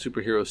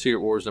Superhero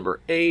Secret Wars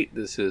 #8.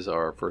 This is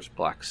our first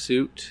black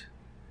suit.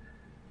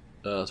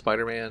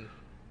 Spider-Man.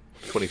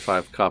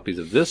 25 copies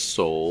of this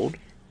sold,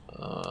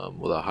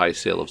 with a high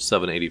sale of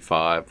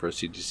 $785 for a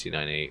CGC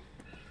 9/8.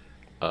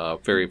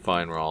 Very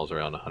fine Raws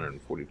around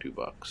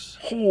 $142.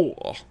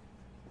 Oh.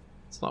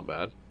 It's not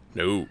bad.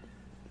 No.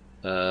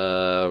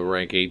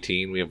 Rank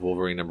 18, we have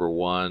Wolverine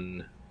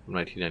 #1 from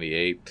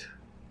 1998.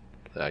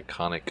 The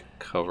iconic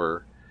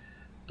cover.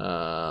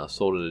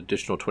 Sold an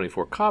additional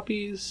 24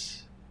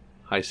 copies.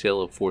 High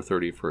sale of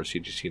 $430 for a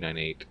CGC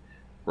 9/8.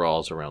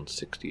 Raw's around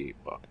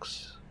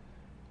 $68.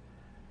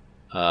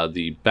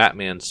 The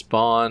Batman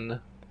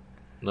Spawn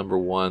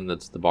 #1,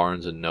 that's the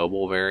Barnes &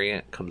 Noble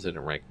variant, comes in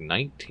at rank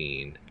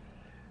 19.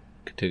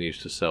 Continues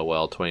to sell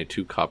well.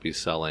 22 copies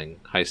selling.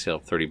 High sale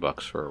of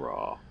 $30 for a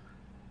Raw.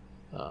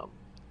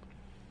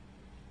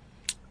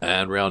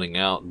 And rounding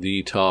out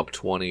the top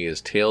 20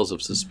 is Tales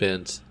of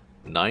Suspense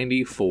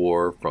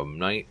 94 from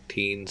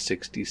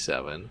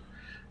 1967,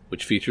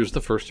 which features the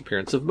first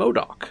appearance of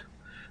MODOK,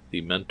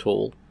 the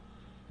mental,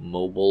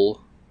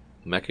 mobile,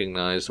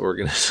 mechanized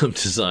organism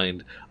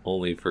designed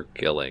only for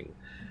killing.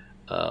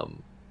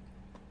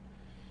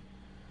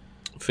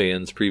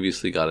 Fans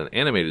previously got an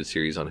animated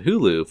series on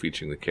Hulu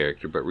featuring the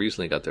character, but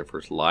recently got their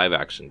first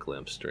live-action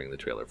glimpse during the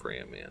trailer for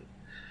Ant-Man.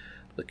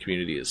 The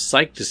community is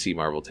psyched to see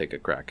Marvel take a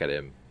crack at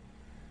him,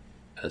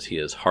 as he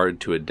is hard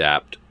to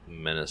adapt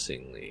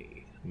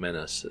menacingly.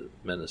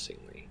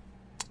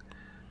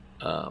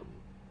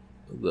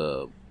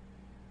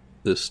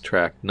 This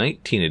track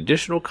 19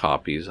 additional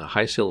copies, a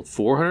high sale of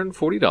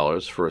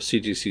 $440 for a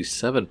CGC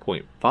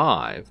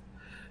 7.5,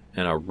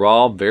 and a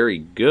Raw Very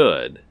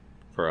Good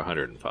for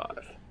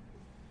 $105.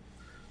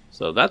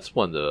 So that's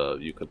one that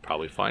you could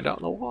probably find out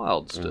in the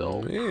wild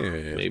still.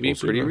 Yeah, maybe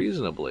pretty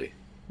reasonably.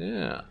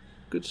 Yeah,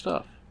 good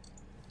stuff.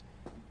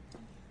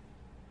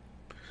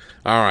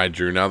 All right,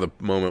 Drew, now the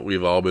moment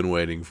we've all been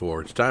waiting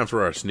for. It's time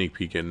for our sneak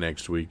peek in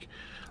next week.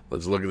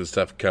 Let's look at the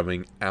stuff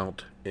coming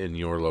out in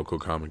your local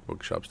comic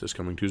book shops this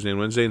coming Tuesday and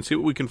Wednesday and see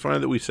what we can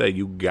find that we say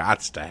you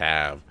gots to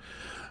have.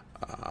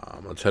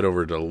 Let's head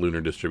over to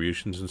Lunar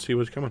Distributions and see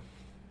what's coming.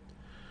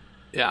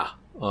 Yeah,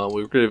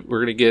 we're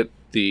gonna get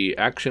the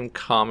Action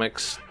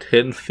Comics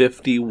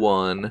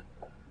 1051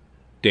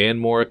 Dan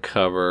Mora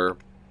cover,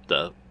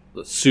 the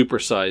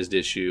supersized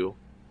issue.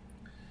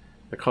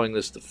 They're calling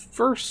this the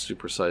first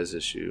supersized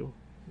issue.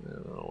 I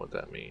don't know what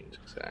that means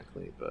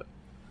exactly, but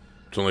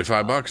It's only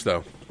 $5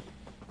 though.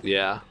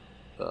 yeah,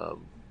 got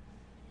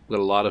a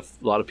lot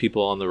of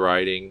people on the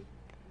writing.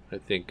 I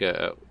think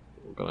we're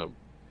gonna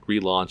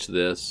relaunch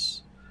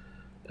this,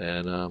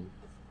 and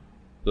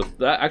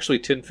that actually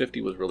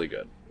 1050 was really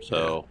good.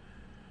 So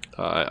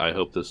I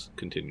hope this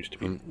continues to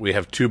be. And we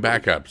have 2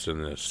 backups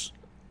in this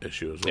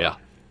issue as well.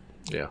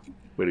 Yeah,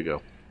 way to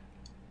go.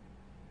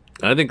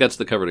 I think that's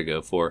the cover to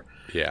go for.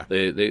 Yeah.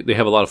 They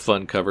have a lot of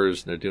fun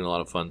covers, and they're doing a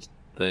lot of fun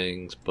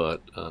things,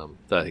 but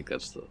I think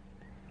that's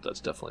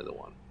definitely the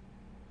one.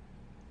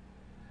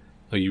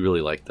 Oh, you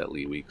really like that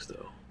Lee Weeks,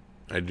 though.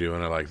 I do,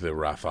 and I like the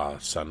Rafa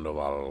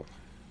Sandoval.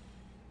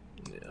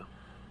 Yeah.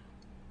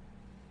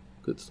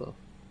 Good stuff.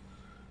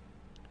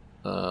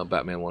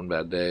 Batman One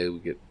Bad Day. We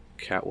get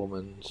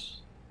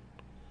Catwoman's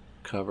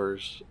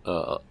covers.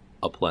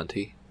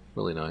 Aplenty.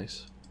 Really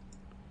nice.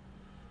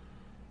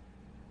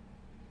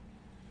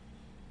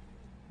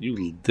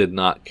 You did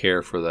not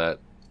care for that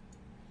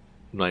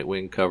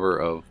Nightwing cover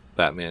of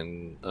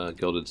Batman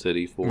Gilded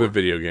City for The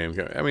video game.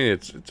 I mean,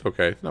 it's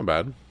okay. It's not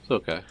bad. It's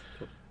okay.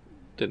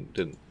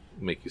 Didn't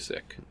make you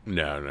sick.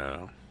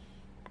 No.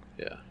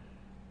 Yeah.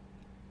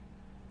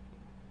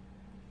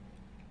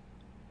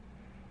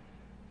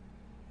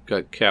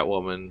 Got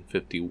Catwoman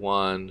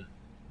 51.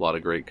 A lot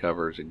of great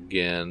covers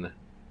again.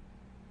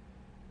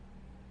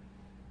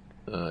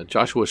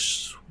 Joshua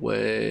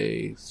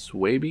Swaby.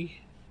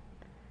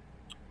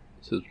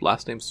 Is his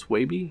last name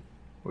Swaby?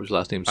 Or his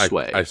last name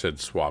Sway? I said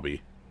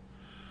Swabby.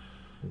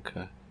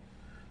 Okay.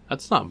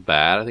 That's not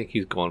bad. I think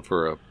he's going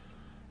for a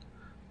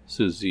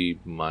Suzy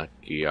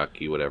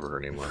Makiaki, whatever her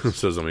name was.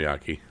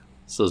 Suzumiyaki.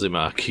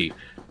 Suzumaki.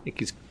 I think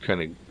he's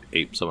kind of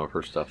aped some of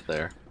her stuff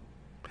there.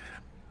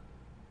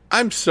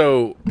 I'm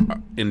so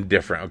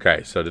indifferent.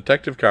 Okay, so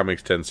Detective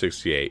Comics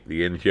 1068,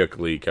 the In Hyuk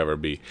Lee cover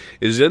B.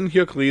 Is In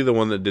Hyuk Lee the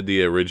one that did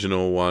the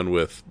original one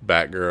with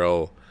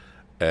Batgirl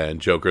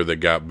and Joker that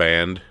got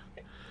banned?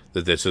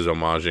 That this is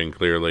homaging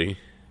clearly?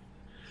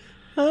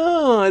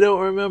 Oh, I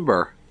don't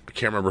remember. I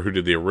can't remember who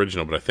did the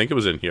original, but I think it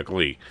was In Hyuk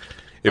Lee.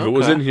 If it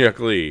was In Hyuk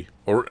Lee,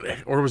 or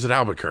was it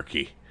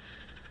Albuquerque?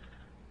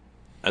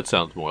 That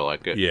sounds more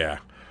like it. Yeah.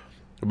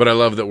 But I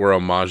love that we're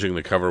homaging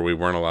the cover we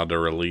weren't allowed to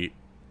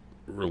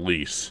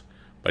release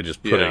by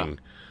just putting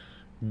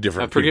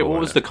different I forget people what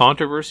in was it. the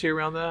controversy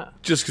around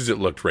that. Just because it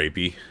looked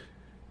rapey.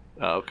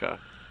 Oh, okay.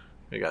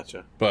 I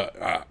gotcha. But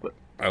I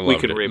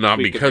loved it. Not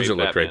because it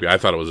looked rapey. I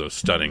thought it was a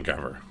stunning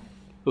cover.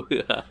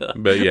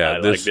 But yeah,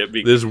 this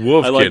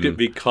Wolfkin. I liked it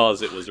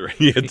because it was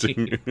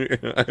rapey.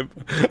 I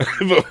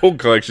have a whole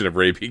collection of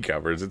rapey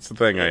covers. It's the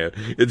thing I have.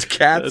 It's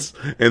cats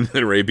and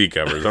then rapey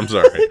covers. I'm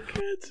sorry.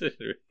 Cats and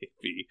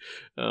rapey.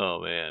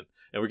 Oh man,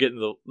 and we're getting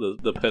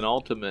the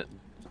penultimate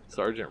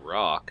Sergeant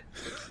Rock.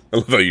 I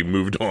love how you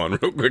moved on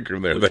real quick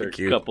from there. Thank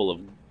you. A couple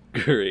of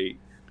great.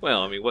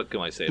 Well, I mean, what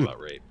can I say about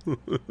rape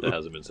that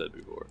hasn't been said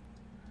before?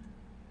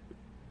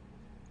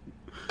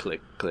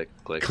 Click, click,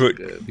 click.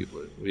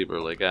 People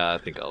are like, I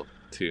think I'll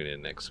tune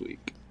in next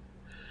week.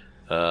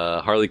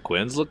 Harley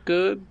Quinn's look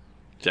good.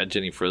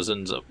 Jenny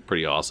Frizen's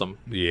pretty awesome.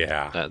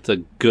 Yeah,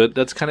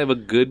 that's kind of a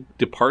good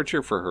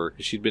departure for her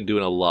because she'd been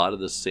doing a lot of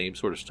the same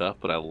sort of stuff.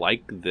 But I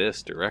like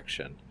this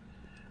direction.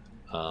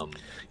 How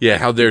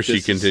dare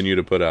she continue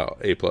to put out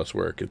A+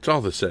 work? It's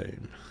all the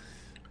same.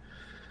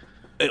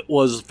 It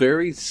was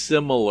very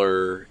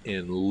similar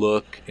in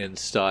look and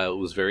style. It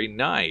was very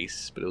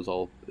nice, but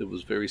it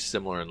was very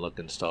similar in look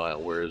and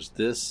style. Whereas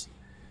this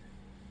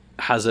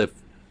has a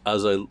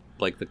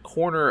like the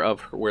corner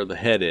of where the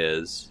head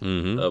is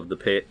of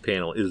the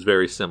panel is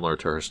very similar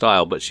to her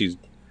style. But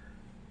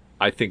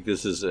I think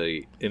this is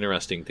a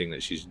interesting thing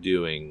that she's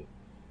doing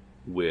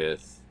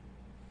with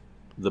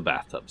the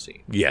bathtub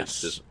scene.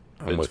 Yes,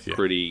 I'm with you.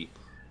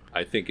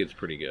 I think it's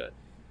pretty good.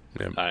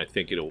 Yep. I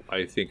think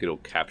it'll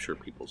capture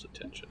people's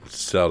attention.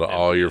 Sell to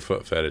all your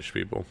foot fetish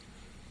people.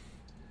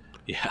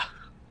 Yeah.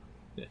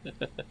 There's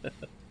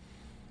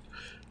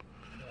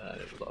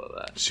a lot of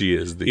that. She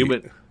is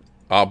the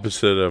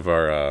opposite of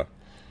our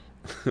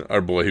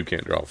boy who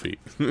can't draw feet.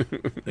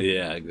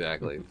 Yeah,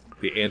 exactly.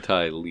 The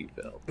anti-leaf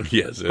belt.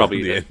 Yes,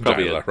 probably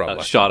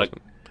a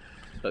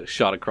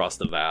shot across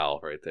the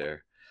bow right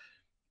there.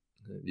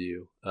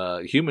 View.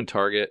 Human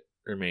Target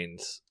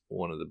remains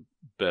one of the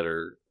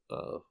better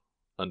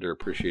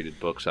underappreciated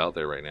books out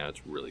there right now.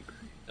 It's really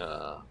great.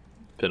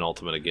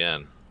 Penultimate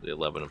again, the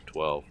 11 of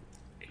 12.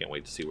 Can't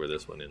wait to see where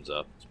this one ends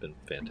up. It's been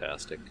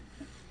fantastic.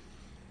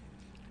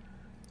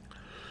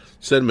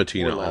 Send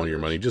Mattina all your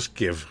money. Just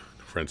give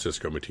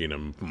Francisco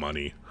Mattina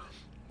money.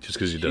 Just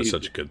because he does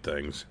such good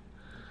things.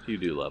 You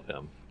do love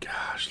him.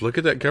 Gosh, look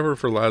at that cover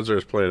for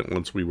Lazarus Planet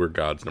Once We Were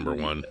Gods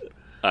 #1.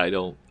 I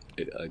don't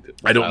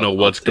know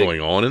what's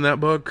going on in that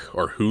book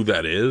or who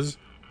that is.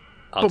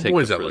 But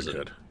boy, does that look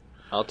good.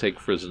 I'll take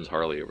Frizen's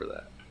Harley over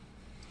that.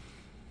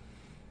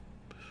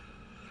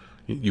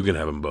 You can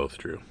have them both,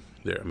 Drew.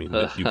 There, I mean,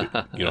 you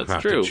don't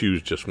have to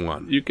choose just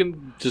one. You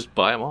can just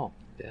buy them all.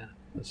 Yeah,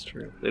 that's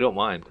true. They don't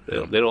mind.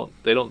 They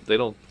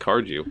don't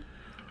card you.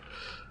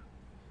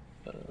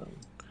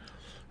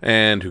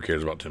 And who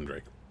cares about Tim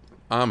Drake?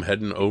 I'm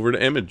heading over to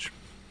Image.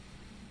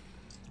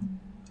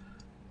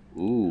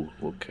 Ooh,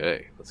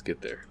 okay. Let's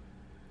get there.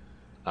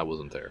 I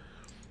wasn't there.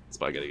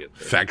 So I gotta get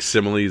there.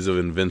 Facsimiles of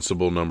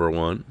Invincible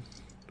 #1.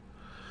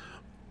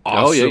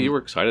 Awesome, oh yeah, you were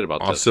excited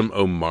about awesome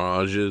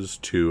homages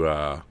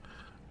to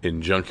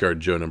in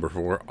Junkyard Joe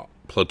 #4.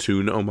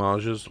 Platoon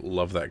homages.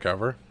 Love that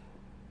cover.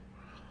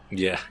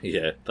 Yeah,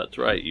 that's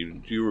right.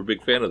 You were a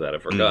big fan of that. I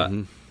forgot.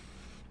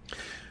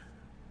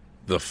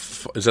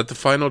 Is that the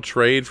final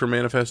trade for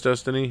Manifest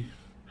Destiny?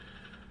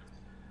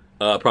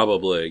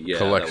 Probably, yeah.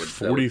 Collect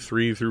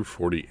 43 through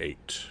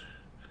 48.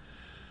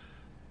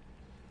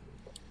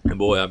 And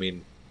boy, I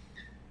mean,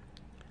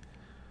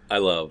 I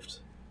loved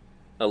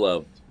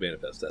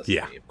Manifest Destiny,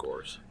 Yeah. of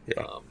course.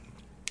 Yeah.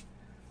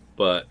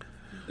 But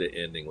the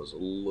ending was a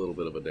little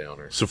bit of a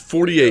downer. So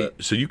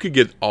 48. So you could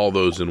get all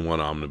those in one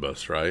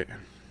omnibus, right?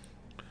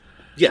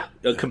 Yeah,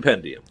 a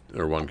compendium.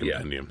 Or one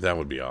compendium. Yeah. That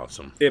would be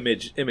awesome.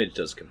 Image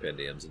does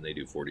compendiums, and they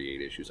do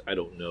 48 issues. I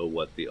don't know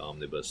what the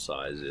omnibus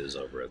size is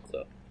over at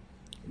the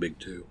Big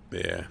Two.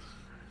 Yeah.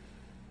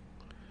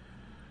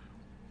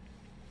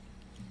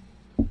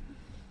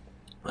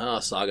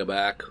 Saga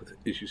back with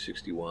issue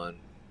 61.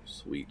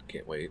 Sweet,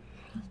 can't wait.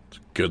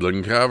 Good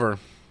looking cover.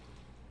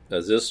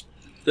 Does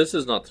this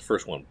is not the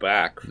first one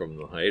back from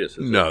the hiatus,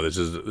 is No, it? this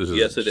is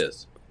Yes, it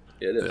is.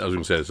 It is. I was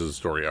going to say this is a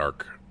story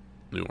arc.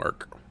 New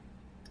arc.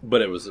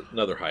 But it was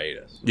another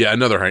hiatus. Yeah,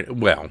 another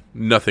well,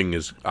 nothing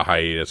is a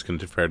hiatus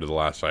compared to the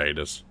last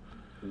hiatus.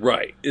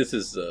 Right. This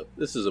is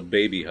a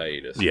baby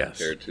hiatus Yes.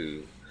 compared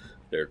to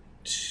their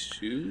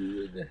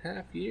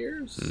 2.5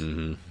 years.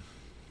 Mm-hmm.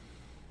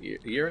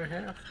 Year and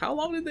a half. How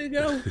long did they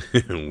go?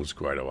 It was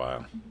quite a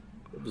while.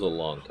 It was a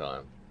long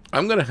time.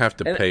 I'm going to have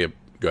to pay a...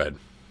 Go ahead.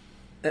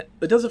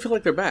 It doesn't feel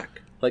like they're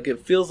back. Like, it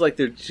feels like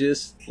they're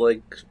just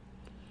like...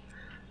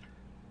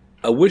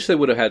 I wish they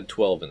would have had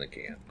 12 in the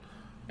can.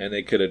 And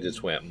they could have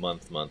just went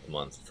month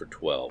for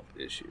 12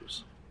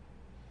 issues.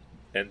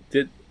 And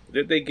did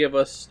they give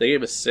us... They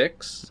gave us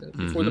 6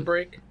 before the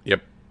break?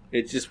 Yep.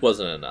 It just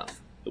wasn't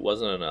enough. It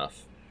wasn't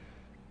enough.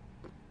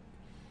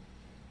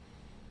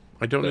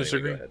 I don't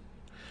disagree.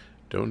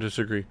 Don't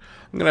disagree.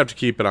 I'm going to have to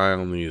keep an eye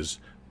on these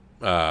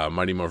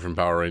Mighty Morphin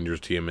Power Rangers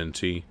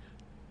TMNT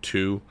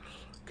 2.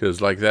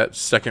 Because, like, that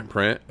second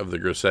print of the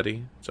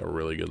Grossetti, it's a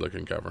really good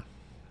looking cover.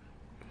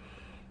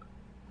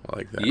 I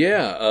like that.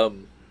 Yeah,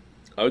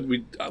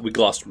 we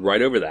glossed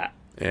right over that.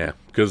 Yeah,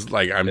 because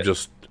like I'm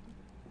just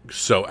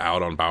so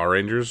out on Power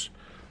Rangers.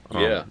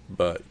 Yeah,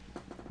 but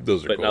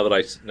those are. But cool.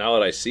 now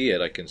that I see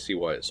it, I can see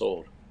why it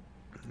sold.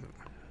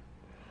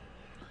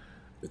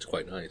 It's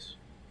quite nice.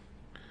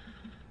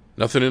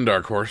 Nothing in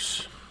Dark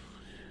Horse.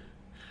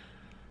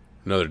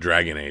 Another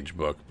Dragon Age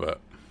book, but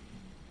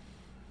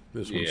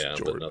this one's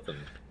George. But nothing.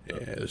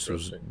 Yeah, this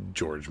was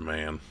George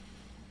Mann.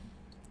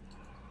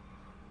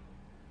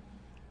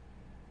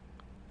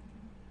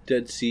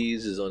 Dead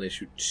Seas is on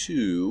issue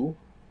 2.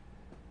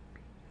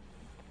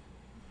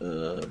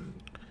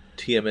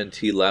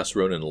 TMNT Last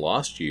Ronin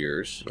Lost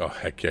Years. Oh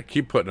heck yeah!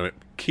 Keep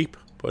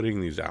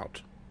putting these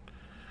out.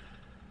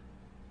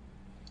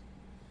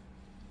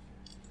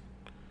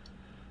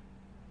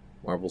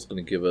 Marvel's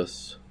going to give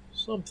us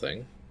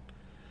something.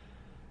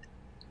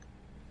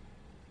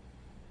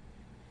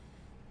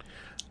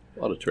 A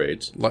lot of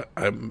trades.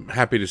 I'm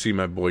happy to see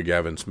my boy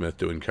Gavin Smith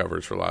doing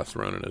covers for Last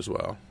Ronin as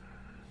well.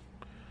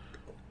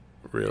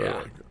 Really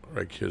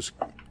like his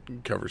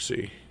cover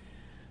C.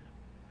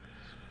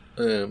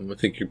 I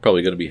think you're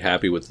probably going to be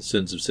happy with the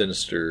Sins of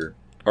Sinister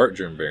art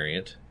germ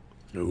variant.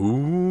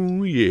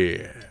 Ooh,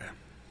 yeah.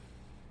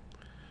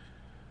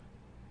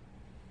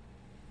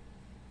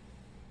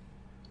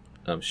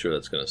 I'm sure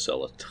that's going to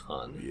sell a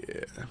ton.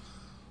 Yeah.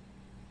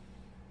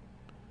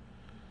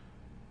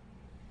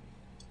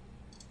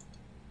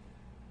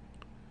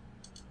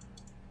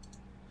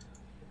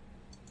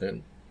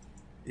 And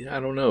I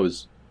don't know.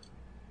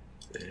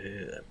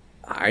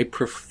 I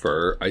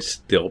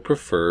still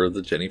prefer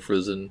the Jenny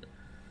Frison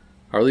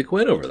Harley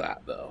Quinn over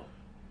that, though.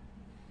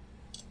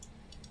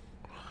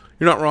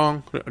 You're not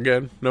wrong.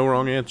 Again, no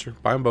wrong answer.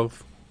 Buy them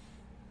both.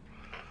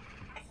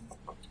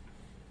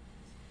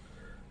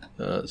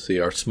 See,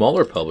 our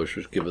smaller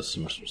publishers give us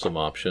some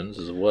options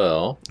as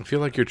well. I feel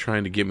like you're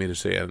trying to get me to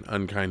say an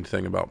unkind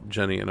thing about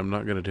Jenny, and I'm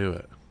not going to do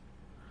it.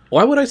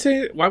 Why would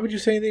you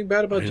say anything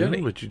bad about Jenny?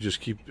 Know, but you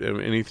just keep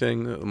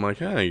anything. I'm like,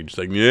 you're just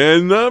like, yeah,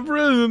 it's not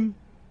prison.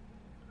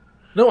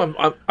 No,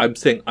 I'm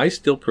saying I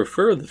still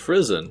prefer the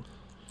Frison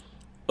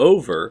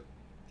over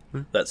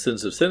that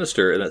Sins of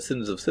Sinister, and that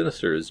Sins of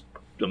Sinister is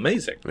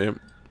amazing. Yep.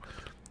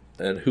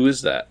 And who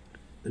is that?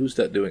 Who's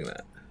that doing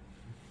that?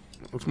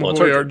 It's my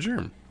boy Art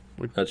Germ.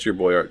 That's your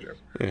boy Art Germ.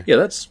 Yeah,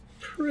 that's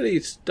pretty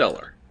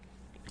stellar.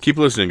 Keep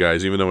listening,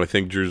 guys. Even though I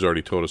think Drew's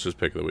already told us his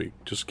pick of the week,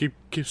 just keep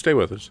stay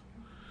with us.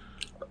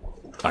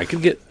 I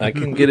can get it.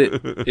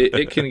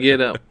 It can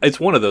get up. It's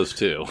one of those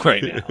two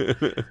right now.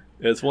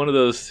 It's one of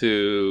those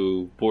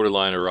two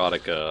borderline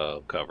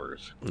erotica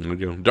covers. There we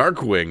go.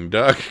 Darkwing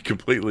Duck,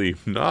 completely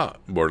not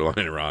borderline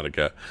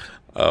erotica.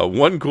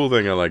 One cool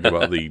thing I like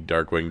about the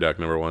Darkwing Duck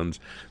 #1s,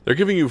 they're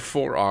giving you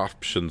 4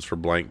 options for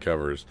blank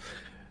covers.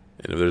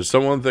 And if there's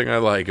one thing I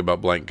like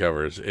about blank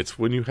covers, it's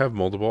when you have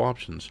multiple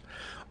options.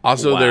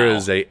 Also, There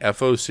is a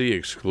FOC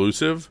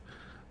exclusive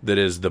that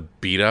is the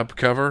beat-up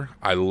cover.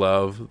 I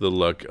love the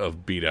look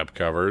of beat-up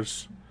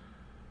covers.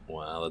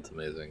 Wow, that's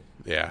amazing.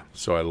 Yeah,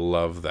 so I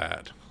love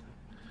that.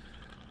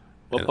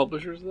 What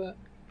publisher is that?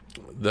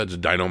 That's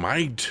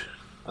Dynamite.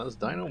 That's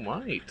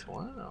Dynamite.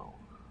 Wow.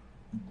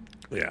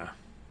 Yeah.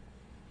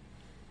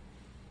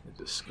 I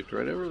just skipped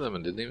right over them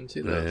and didn't even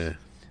see those.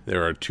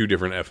 There are 2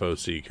 different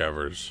FOC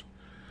covers.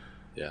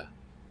 Yeah.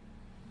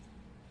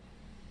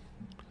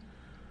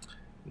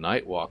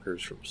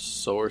 Nightwalkers from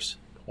Source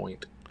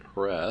Point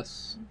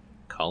Press.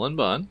 Colin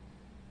Bunn,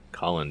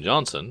 Colin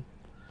Johnson,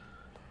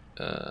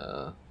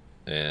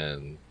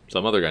 and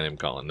some other guy named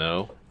Colin.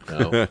 No.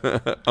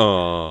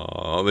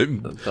 Oh, they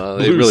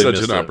They really such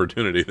missed an it.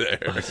 opportunity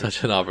there.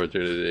 Such an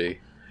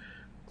opportunity.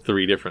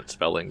 3 different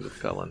spellings of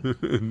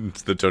Cullen.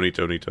 It's the Tony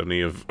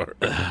of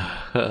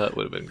That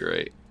would have been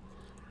great.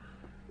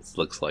 This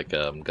looks like,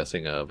 I'm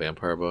guessing, a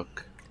vampire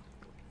book.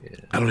 Yeah.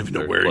 I don't even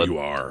know where you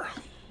are.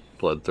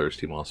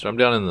 Bloodthirsty Monster. I'm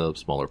down in the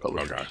smaller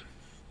publishers. Okay.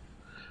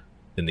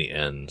 In the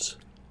ends.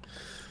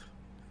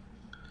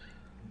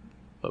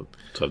 So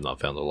I've not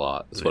found a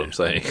lot. That's what I'm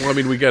saying. Well, I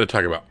mean, we got to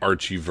talk about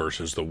Archie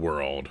versus the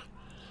world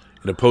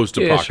in a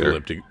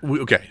post-apocalyptic.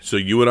 Okay, so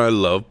you and I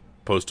love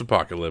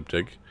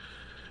post-apocalyptic.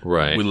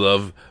 Right. We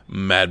love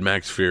Mad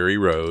Max Fury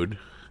Road.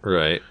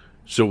 Right.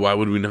 So why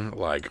would we not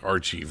like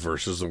Archie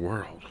versus the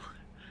world?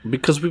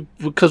 Because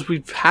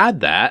we've had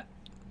that,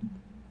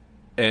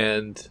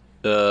 and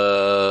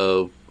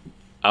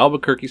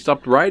Albuquerque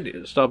stopped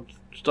writing, stopped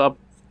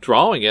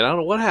drawing it. I don't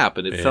know what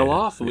happened. It fell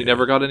off, and we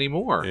never got any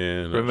more.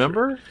 Yeah,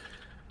 remember? Sure.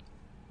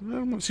 I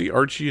want to see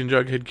Archie and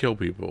Jughead kill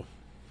people.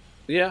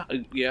 Yeah,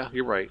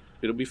 you're right.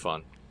 It'll be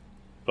fun,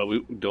 but we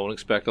don't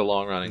expect a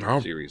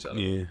long-running series out of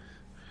it. Yeah.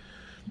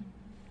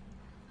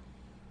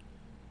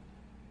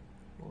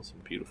 Well, some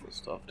beautiful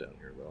stuff down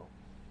here, though.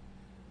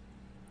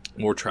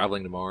 More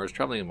Traveling to Mars.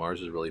 Traveling to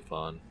Mars is really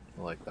fun.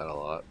 I like that a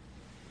lot.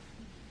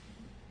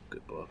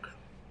 Good book.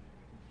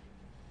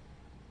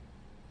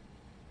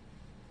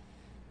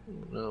 I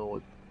don't know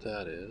what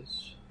that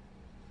is.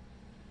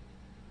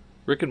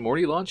 Rick and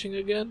Morty launching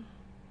again?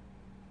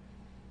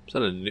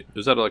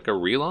 Is that like a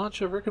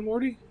relaunch of Rick and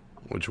Morty?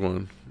 Which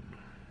one?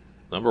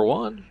 Number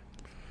 1.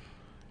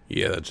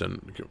 Yeah,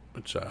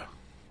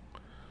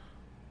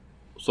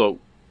 So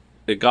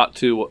it got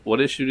to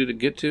what issue did it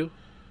get to?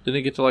 Didn't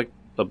it get to like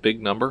a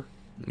big number?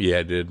 Yeah,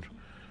 it did.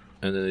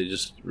 And then they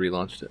just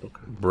relaunched it.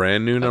 Okay.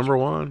 Brand new number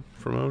 1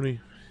 from Odie.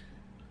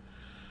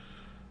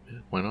 Yeah,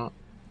 why not?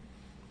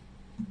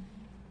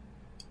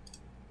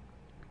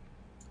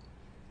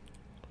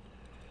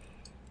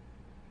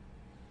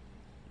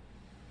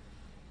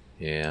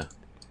 Yeah.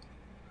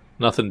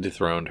 Nothing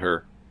dethroned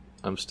her.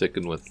 I'm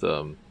sticking with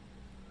Harley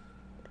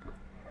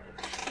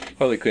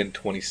Quinn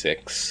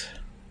 26.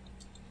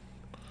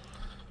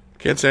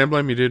 Can't say I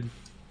blame you, dude.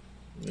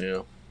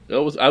 Yeah.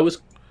 I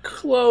was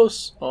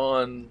close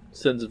on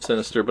Sins of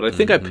Sinister, but I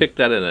think I picked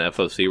that in an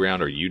FOC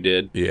round, or you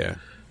did. Yeah.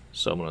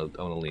 So I'm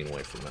gonna lean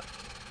away from that.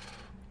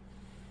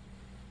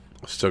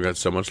 Still got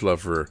so much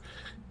love for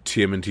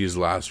TMNT's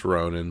Last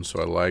Ronin,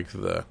 so I like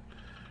the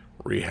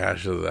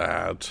rehash of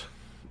that.